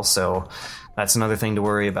netcoding well, so that's another thing to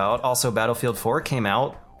worry about. Also, Battlefield 4 came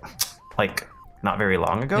out like not very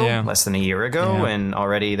long ago, less than a year ago, and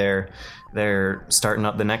already they're starting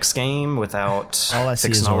up the next game without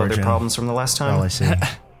fixing all of their problems from the last time. All I see.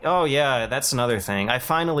 Oh yeah, that's another thing. I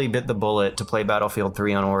finally bit the bullet to play Battlefield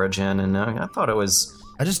 3 on Origin, and I thought it was...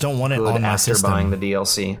 I just don't want it on my after system. buying the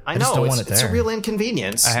DLC. I know, don't want it it's a there. real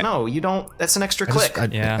inconvenience. No, you don't. That's an extra click.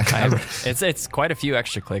 It's quite a few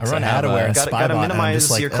extra clicks. I run out of where a spy gotta bot, minimize and I'm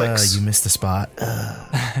just your like, clicks. you missed the spot.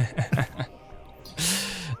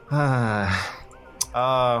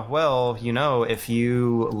 Well, if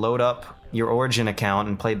you load up your Origin account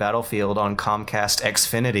and play Battlefield on Comcast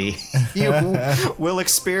Xfinity, you will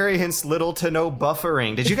experience little to no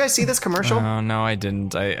buffering. Did you guys see this commercial? No, I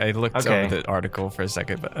didn't. I looked over the article for a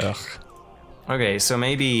second, but ugh. Okay, so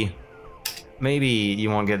maybe you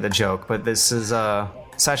won't get the joke, but this is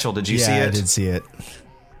Satchel, did you see it? Yeah, I did see it.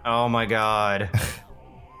 Oh my god.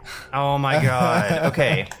 Oh my god.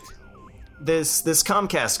 Okay. This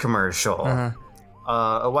Comcast commercial.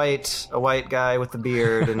 A white guy with a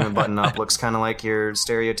beard and a button up looks kind of like your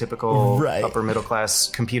stereotypical upper middle class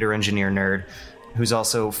computer engineer nerd who's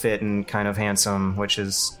also fit and kind of handsome, which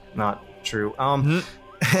is not true.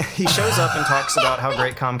 He shows up and talks about how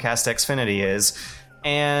great Comcast Xfinity is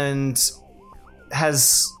and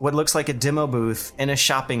has what looks like a demo booth in a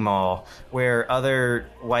shopping mall where other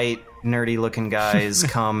white nerdy looking guys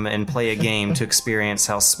come and play a game to experience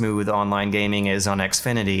how smooth online gaming is on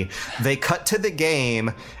Xfinity. They cut to the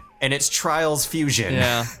game and it's Trials Fusion.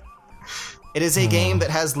 Yeah. It is a game that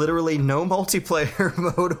has literally no multiplayer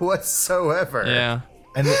mode whatsoever. Yeah.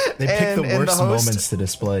 And they pick the worst moments to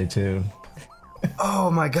display too. Oh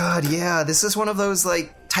my god, yeah. This is one of those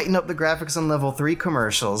like tighten up the graphics on level 3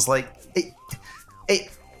 commercials. Like do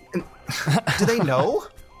they know?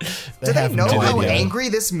 Do they know how angry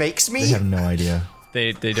this makes me? They have no idea.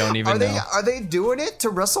 They don't even know. Are they doing it to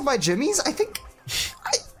wrestle my jimmies? I think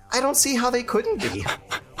I don't see how they couldn't be.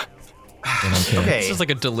 Okay. This is like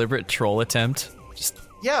a deliberate troll attempt.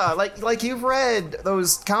 Yeah, like you've read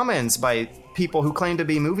those comments by people who claim to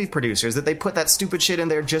be movie producers that they put that stupid shit in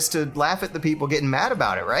there just to laugh at the people getting mad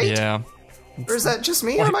about it, right? Yeah. Or is that just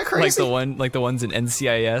me? Or am I crazy? Like the ones in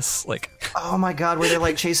NCIS, like. Oh my god, where they're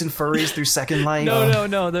like chasing furries through Second Life.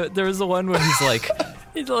 No. There was the one where he's like,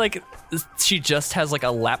 she just has like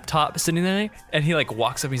a laptop sitting there, and he like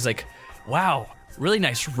walks up and he's like, "Wow, really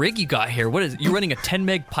nice rig you got here. What is you running a 10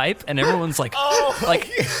 meg pipe?" And everyone's like, oh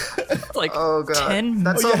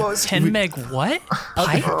god, 10 meg what?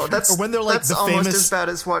 Pipe? Oh, that's or when they're like that's the almost famous, as bad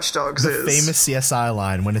as Watchdogs the famous CSI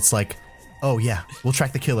line when it's like, "Oh yeah, we'll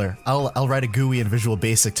track the killer. I'll write a GUI in Visual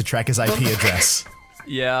Basic to track his IP address."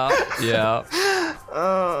 Yeah.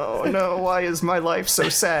 Oh no, why is my life so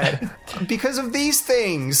sad? Because of these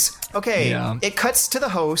things. Okay, It cuts to the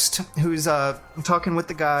host who's talking with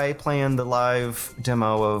the guy playing the live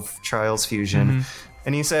demo of Trials Fusion,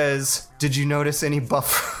 and he says, "Did you notice any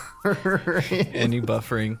buffering? Any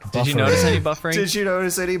buffering? Did you notice any buffering? Did you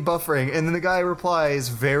notice any buffering?" And then the guy replies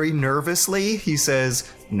very nervously. He says,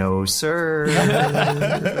 "No, sir."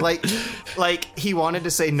 like he wanted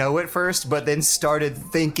to say no at first, but then started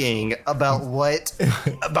thinking about what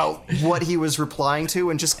he was replying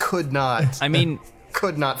to and just could not.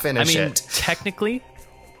 Could not finish it. Technically,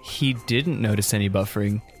 he didn't notice any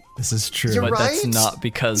buffering. This is true. You're but right. That's not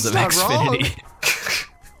because of not Xfinity.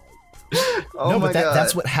 Oh no, my but God.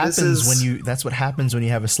 that's what happens that's what happens when you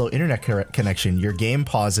have a slow internet connection. Your game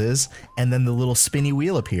pauses, and then the little spinny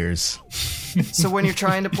wheel appears. So when you're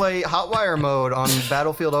trying to play Hotwire mode on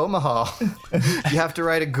Battlefield Omaha, you have to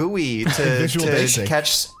write a GUI to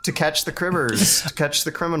catch the cribbers, to catch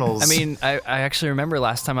the criminals. I mean, I actually remember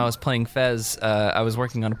last time I was playing Fez, I was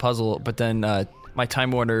working on a puzzle, but then my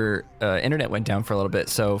Time Warner internet went down for a little bit,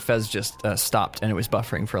 so Fez just stopped, and it was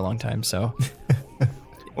buffering for a long time. So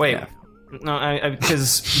wait. Yeah. No,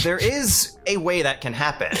 because there is a way that can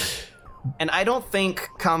happen, and I don't think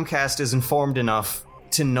Comcast is informed enough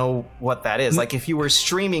to know what that is. Like, if you were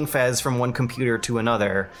streaming Fez from one computer to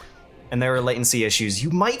another, and there were latency issues, you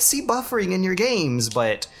might see buffering in your games,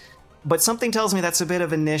 but something tells me that's a bit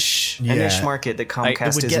of a niche market that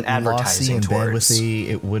Comcast isn't advertising towards.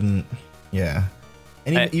 It wouldn't,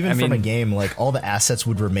 And even from a game, like all the assets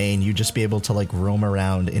would remain. You'd just be able to like roam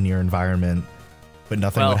around in your environment. But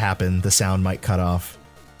nothing would happen. The sound might cut off.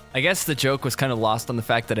 I guess the joke was kind of lost on the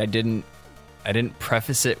fact that I didn't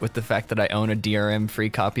preface it with the fact that I own a DRM free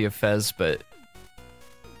copy of Fez, but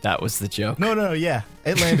that was the joke. No, yeah.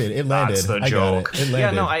 It landed. That's the joke. It landed.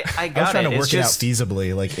 Yeah, no, I got it. I was trying to work it out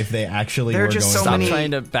feasibly, like if they actually were going Stop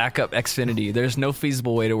trying to back up Xfinity. There's no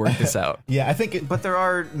feasible way to work this out. Yeah, I think but there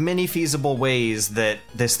are many feasible ways that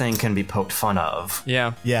this thing can be poked fun of.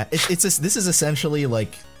 Yeah. Yeah, this is essentially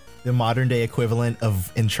like the modern day equivalent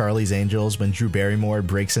of in Charlie's Angels when Drew Barrymore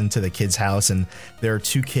breaks into the kid's house and there are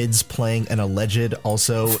two kids playing an alleged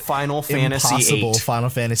also Final Fantasy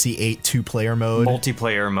VIII 2-player mode.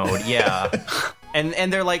 Multiplayer mode, yeah.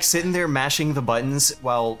 and they're like sitting there mashing the buttons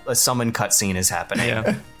while a summon cutscene is happening.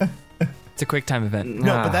 Yeah. It's a quick time event.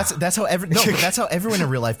 No, but that's how everyone in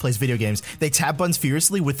real life plays video games. They tap buttons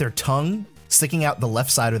furiously with their tongue sticking out the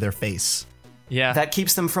left side of their face. Yeah, that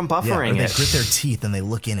keeps them from buffering. They grit their teeth and they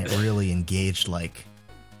look in it really engaged, like.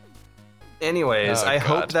 Anyways, I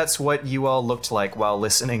hope that's what you all looked like while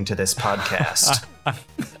listening to this podcast.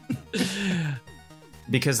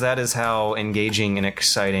 Because that is how engaging and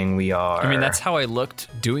exciting we are. I mean, that's how I looked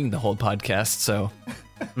doing the whole podcast, so...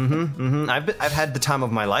 I've had the time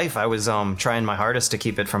of my life. I was trying my hardest to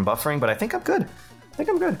keep it from buffering, but I think I'm good.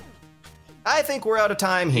 I think we're out of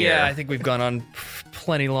time here. Yeah, I think we've gone on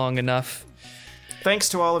plenty long enough. Thanks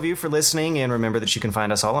to all of you for listening, and remember that you can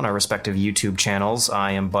find us all on our respective YouTube channels.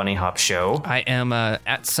 I am Bunny Hop Show. I am at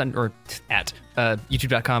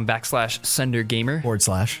youtube.com/SunderGamer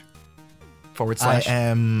 // I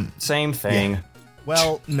am... Same thing. Yeah.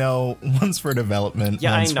 Well, no, one's for development.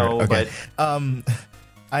 Yeah, I know, but...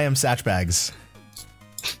 I am Satchbags.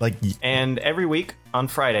 And every week on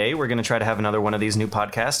Friday, we're going to try to have another one of these new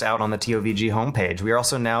podcasts out on the TOVG homepage. We are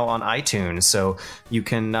also now on iTunes, so you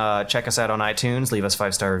can check us out on iTunes. Leave us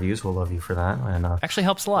 5-star reviews. We'll love you for that. And actually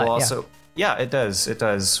helps a lot. We'll also, yeah, it does. It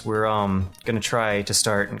does. We're going to try to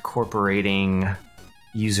start incorporating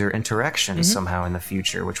user interaction somehow in the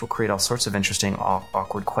future, which will create all sorts of interesting,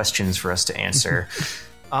 awkward questions for us to answer.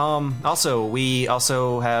 Also, we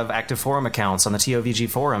also have active forum accounts on the TOVG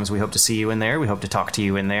forums. We hope to see you in there. We hope to talk to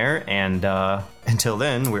you in there. And until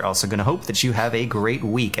then, we're also going to hope that you have a great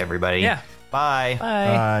week, everybody. Yeah. Bye.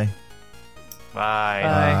 Bye.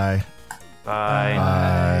 Bye. Bye. Bye.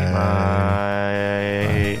 Bye. Bye.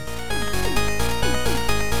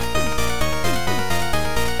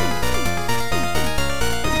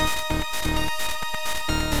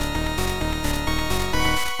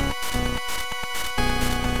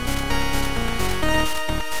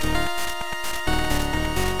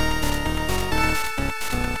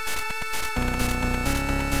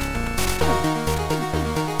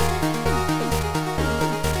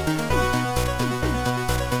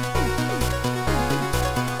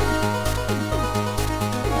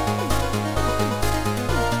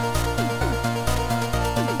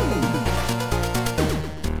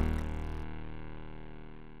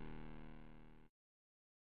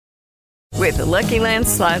 With the Lucky Land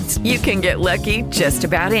Slots, you can get lucky just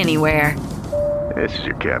about anywhere. This is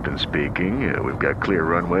your captain speaking. We've got clear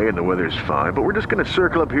runway and the weather's fine, but we're just going to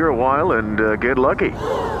circle up here a while and get lucky.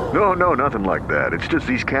 No, nothing like that. It's just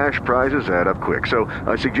these cash prizes add up quick. So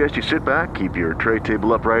I suggest you sit back, keep your tray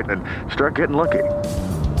table upright, and start getting lucky.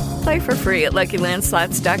 Play for free at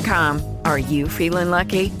LuckyLandSlots.com. Are you feeling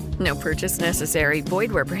lucky? No purchase necessary.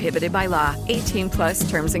 Void where prohibited by law. 18+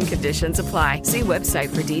 terms and conditions apply. See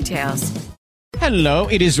website for details. Hello,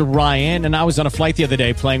 it is Ryan, and I was on a flight the other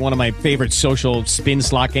day playing one of my favorite social spin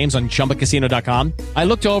slot games on ChumbaCasino.com. I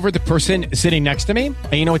looked over at the person sitting next to me,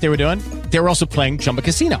 and you know what they were doing? They were also playing Chumba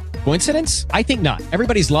Casino. Coincidence? I think not.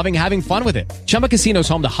 Everybody's loving having fun with it. Chumba Casino is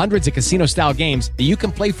home to hundreds of casino-style games that you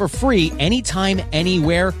can play for free anytime,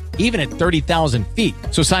 anywhere, even at 30,000 feet.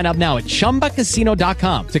 So sign up now at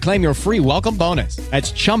ChumbaCasino.com to claim your free welcome bonus.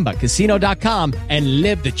 That's ChumbaCasino.com and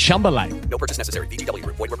live the Chumba life. No purchase necessary. VGW.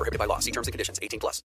 Void where prohibited by law. See terms and conditions. 18+.